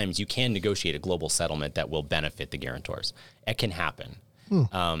 sometimes you can negotiate a global settlement that will benefit the guarantors. It can happen.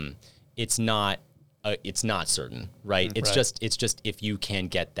 It's not certain, right? It's just if you can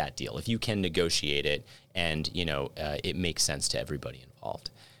get that deal, if you can negotiate it, and it makes sense to everybody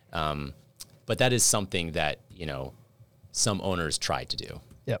involved. But that is something that, some owners try to do.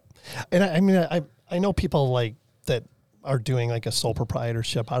 Yep. And I know people like that are doing like a sole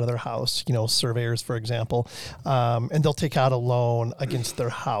proprietorship out of their house, surveyors, for example, and they'll take out a loan against their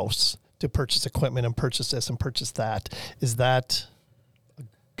house to purchase equipment and purchase this and purchase that. Is that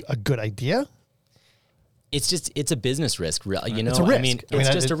a good idea? It's a business risk, you know. It's a risk. It's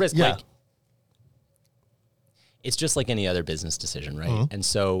just a risk. Yeah. Like, it's just like any other business decision, right? Mm-hmm. And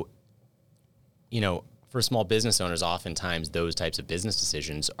so, you know, for small business owners, oftentimes those types of business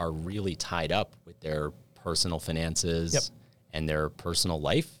decisions are really tied up with their personal finances and their personal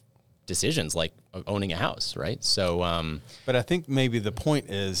life decisions, like owning a house, right? So, but I think maybe the point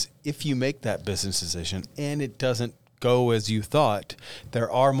is, if you make that business decision and it doesn't go as you thought,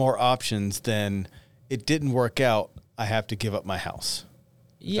 there are more options than it didn't work out, I have to give up my house.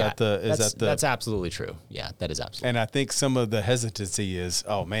 Yeah, that's absolutely true. Yeah, that is absolutely. And I think some of the hesitancy is,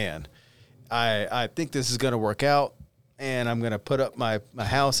 oh man, I think this is going to work out, and I'm going to put up my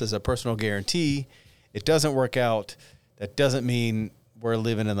house as a personal guarantee. It doesn't work out. That doesn't mean we're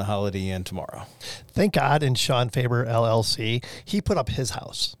living in the Holiday Inn tomorrow. Thank God in Sean Faber LLC, he put up his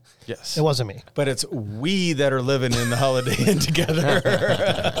house. Yes. It wasn't me. But it's we that are living in the Holiday Inn together.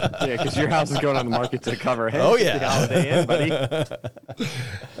 Yeah, because your house is going on the market to cover his yeah. the Holiday Inn, buddy.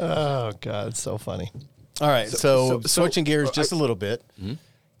 Oh, God, it's so funny. All right, so switching gears just a little bit. Mm-hmm.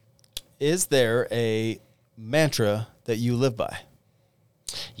 Is there a mantra that you live by?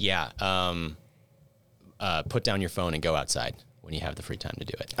 Yeah. Put down your phone and go outside when you have the free time to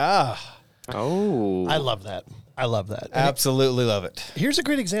do it. Oh. I love that. Absolutely love it. Here's a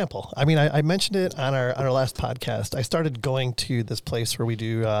great example. I mean, I mentioned it on our last podcast. I started going to this place where we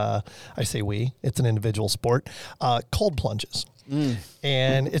do, it's an individual sport, cold plunges.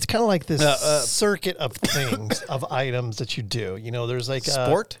 And it's kind of like this circuit of things, of items that you do. You know, there's like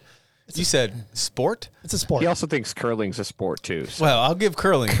sport. You said sport? It's a sport. He also thinks curling's a sport too. So. Well, I'll give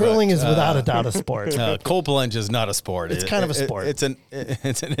curling. Curling is without a doubt a sport. Cold plunge is not a sport. It's kind of a sport. It's an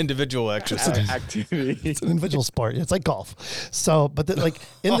individual exercise. Activity. It's an individual sport. It's like golf. So, but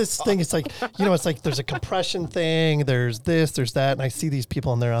in this thing, it's like, you know, it's like there's a compression thing, there's this, there's that. And I see these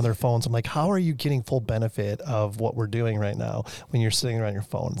people and they're on their phones. I'm like, how are you getting full benefit of what we're doing right now when you're sitting around your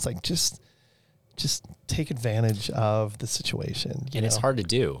phone? It's like, just take advantage of the situation. And it's hard to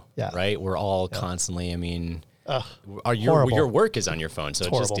do, right? We're all constantly, I mean, your work is on your phone. So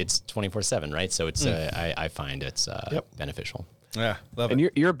it's 24/7, right? So it's, I find it's beneficial. Yeah, love it. And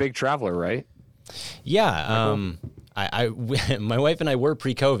you're a big traveler, right? Yeah. My wife and I were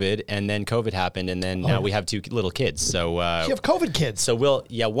pre-COVID, and then COVID happened, and then now we have two little kids. So you have COVID kids. So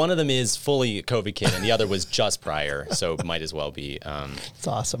one of them is fully COVID kid, and the other was just prior. So might as well be. It's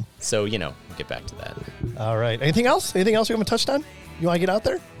awesome. So we'll get back to that. All right. Anything else? Anything else you haven't touched on? You want to get out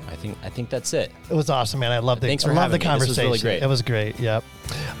there? I think that's it. It was awesome, man. I loved it. Thanks for having me. Conversation. This was really great. It was great. Yep.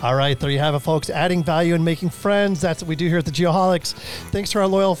 All right. There you have it, folks. Adding value and making friends. That's what we do here at the Geoholics. Thanks to our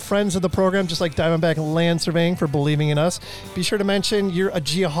loyal friends of the program, just like Diamondback Land Surveying, for believing in us. Be sure to mention you're a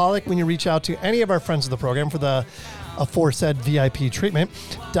Geoholic when you reach out to any of our friends of the program for the aforesaid VIP treatment.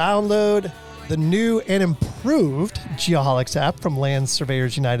 Download the new and improved Geoholics app from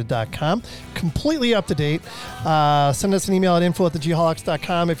landsurveyorsunited.com. Completely up to date. Send us an email at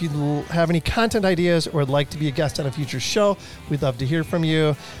info@thegeoholics.com if you have any content ideas or would like to be a guest on a future show. We'd love to hear from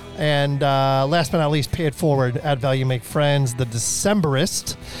you. And last but not least, pay it forward. Add value, make friends. The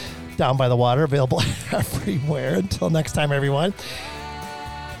Decemberists, down by the water, available everywhere. Until next time, everyone.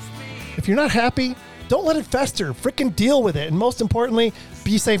 If you're not happy, don't let it fester. Freaking deal with it. And most importantly,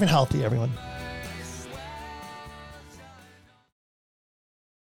 be safe and healthy, everyone.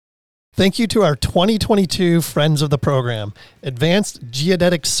 Thank you to our 2022 friends of the program, Advanced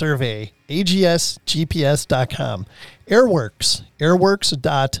Geodetic Survey, agsgps.com, Airworks,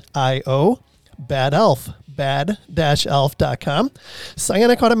 airworks.io, Bad Elf, bad-elf.com,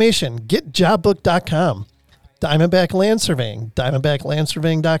 Cyanic Automation, getjobbook.com, Diamondback Land Surveying,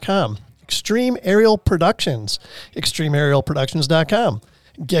 diamondbacklandsurveying.com, Extreme Aerial Productions, extremeaerialproductions.com,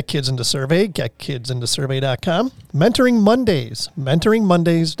 Get Kids Into Survey, getkidsintosurvey.com, Mentoring Mondays,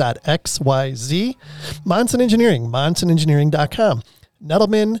 mentoringmondays.xyz, Monson Engineering, monsonengineering.com,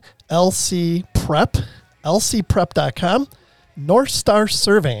 Nettleman LC Prep, lcprep.com, North Star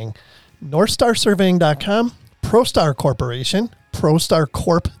Surveying, northstarsurveying.com, ProStar Corporation,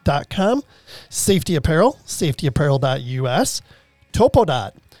 prostarcorp.com, Safety Apparel, safetyapparel.us,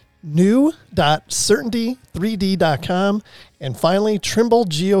 Topodot, new.certainty3d.com, and finally, Trimble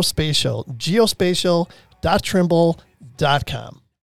Geospatial, geospatial.trimble.com.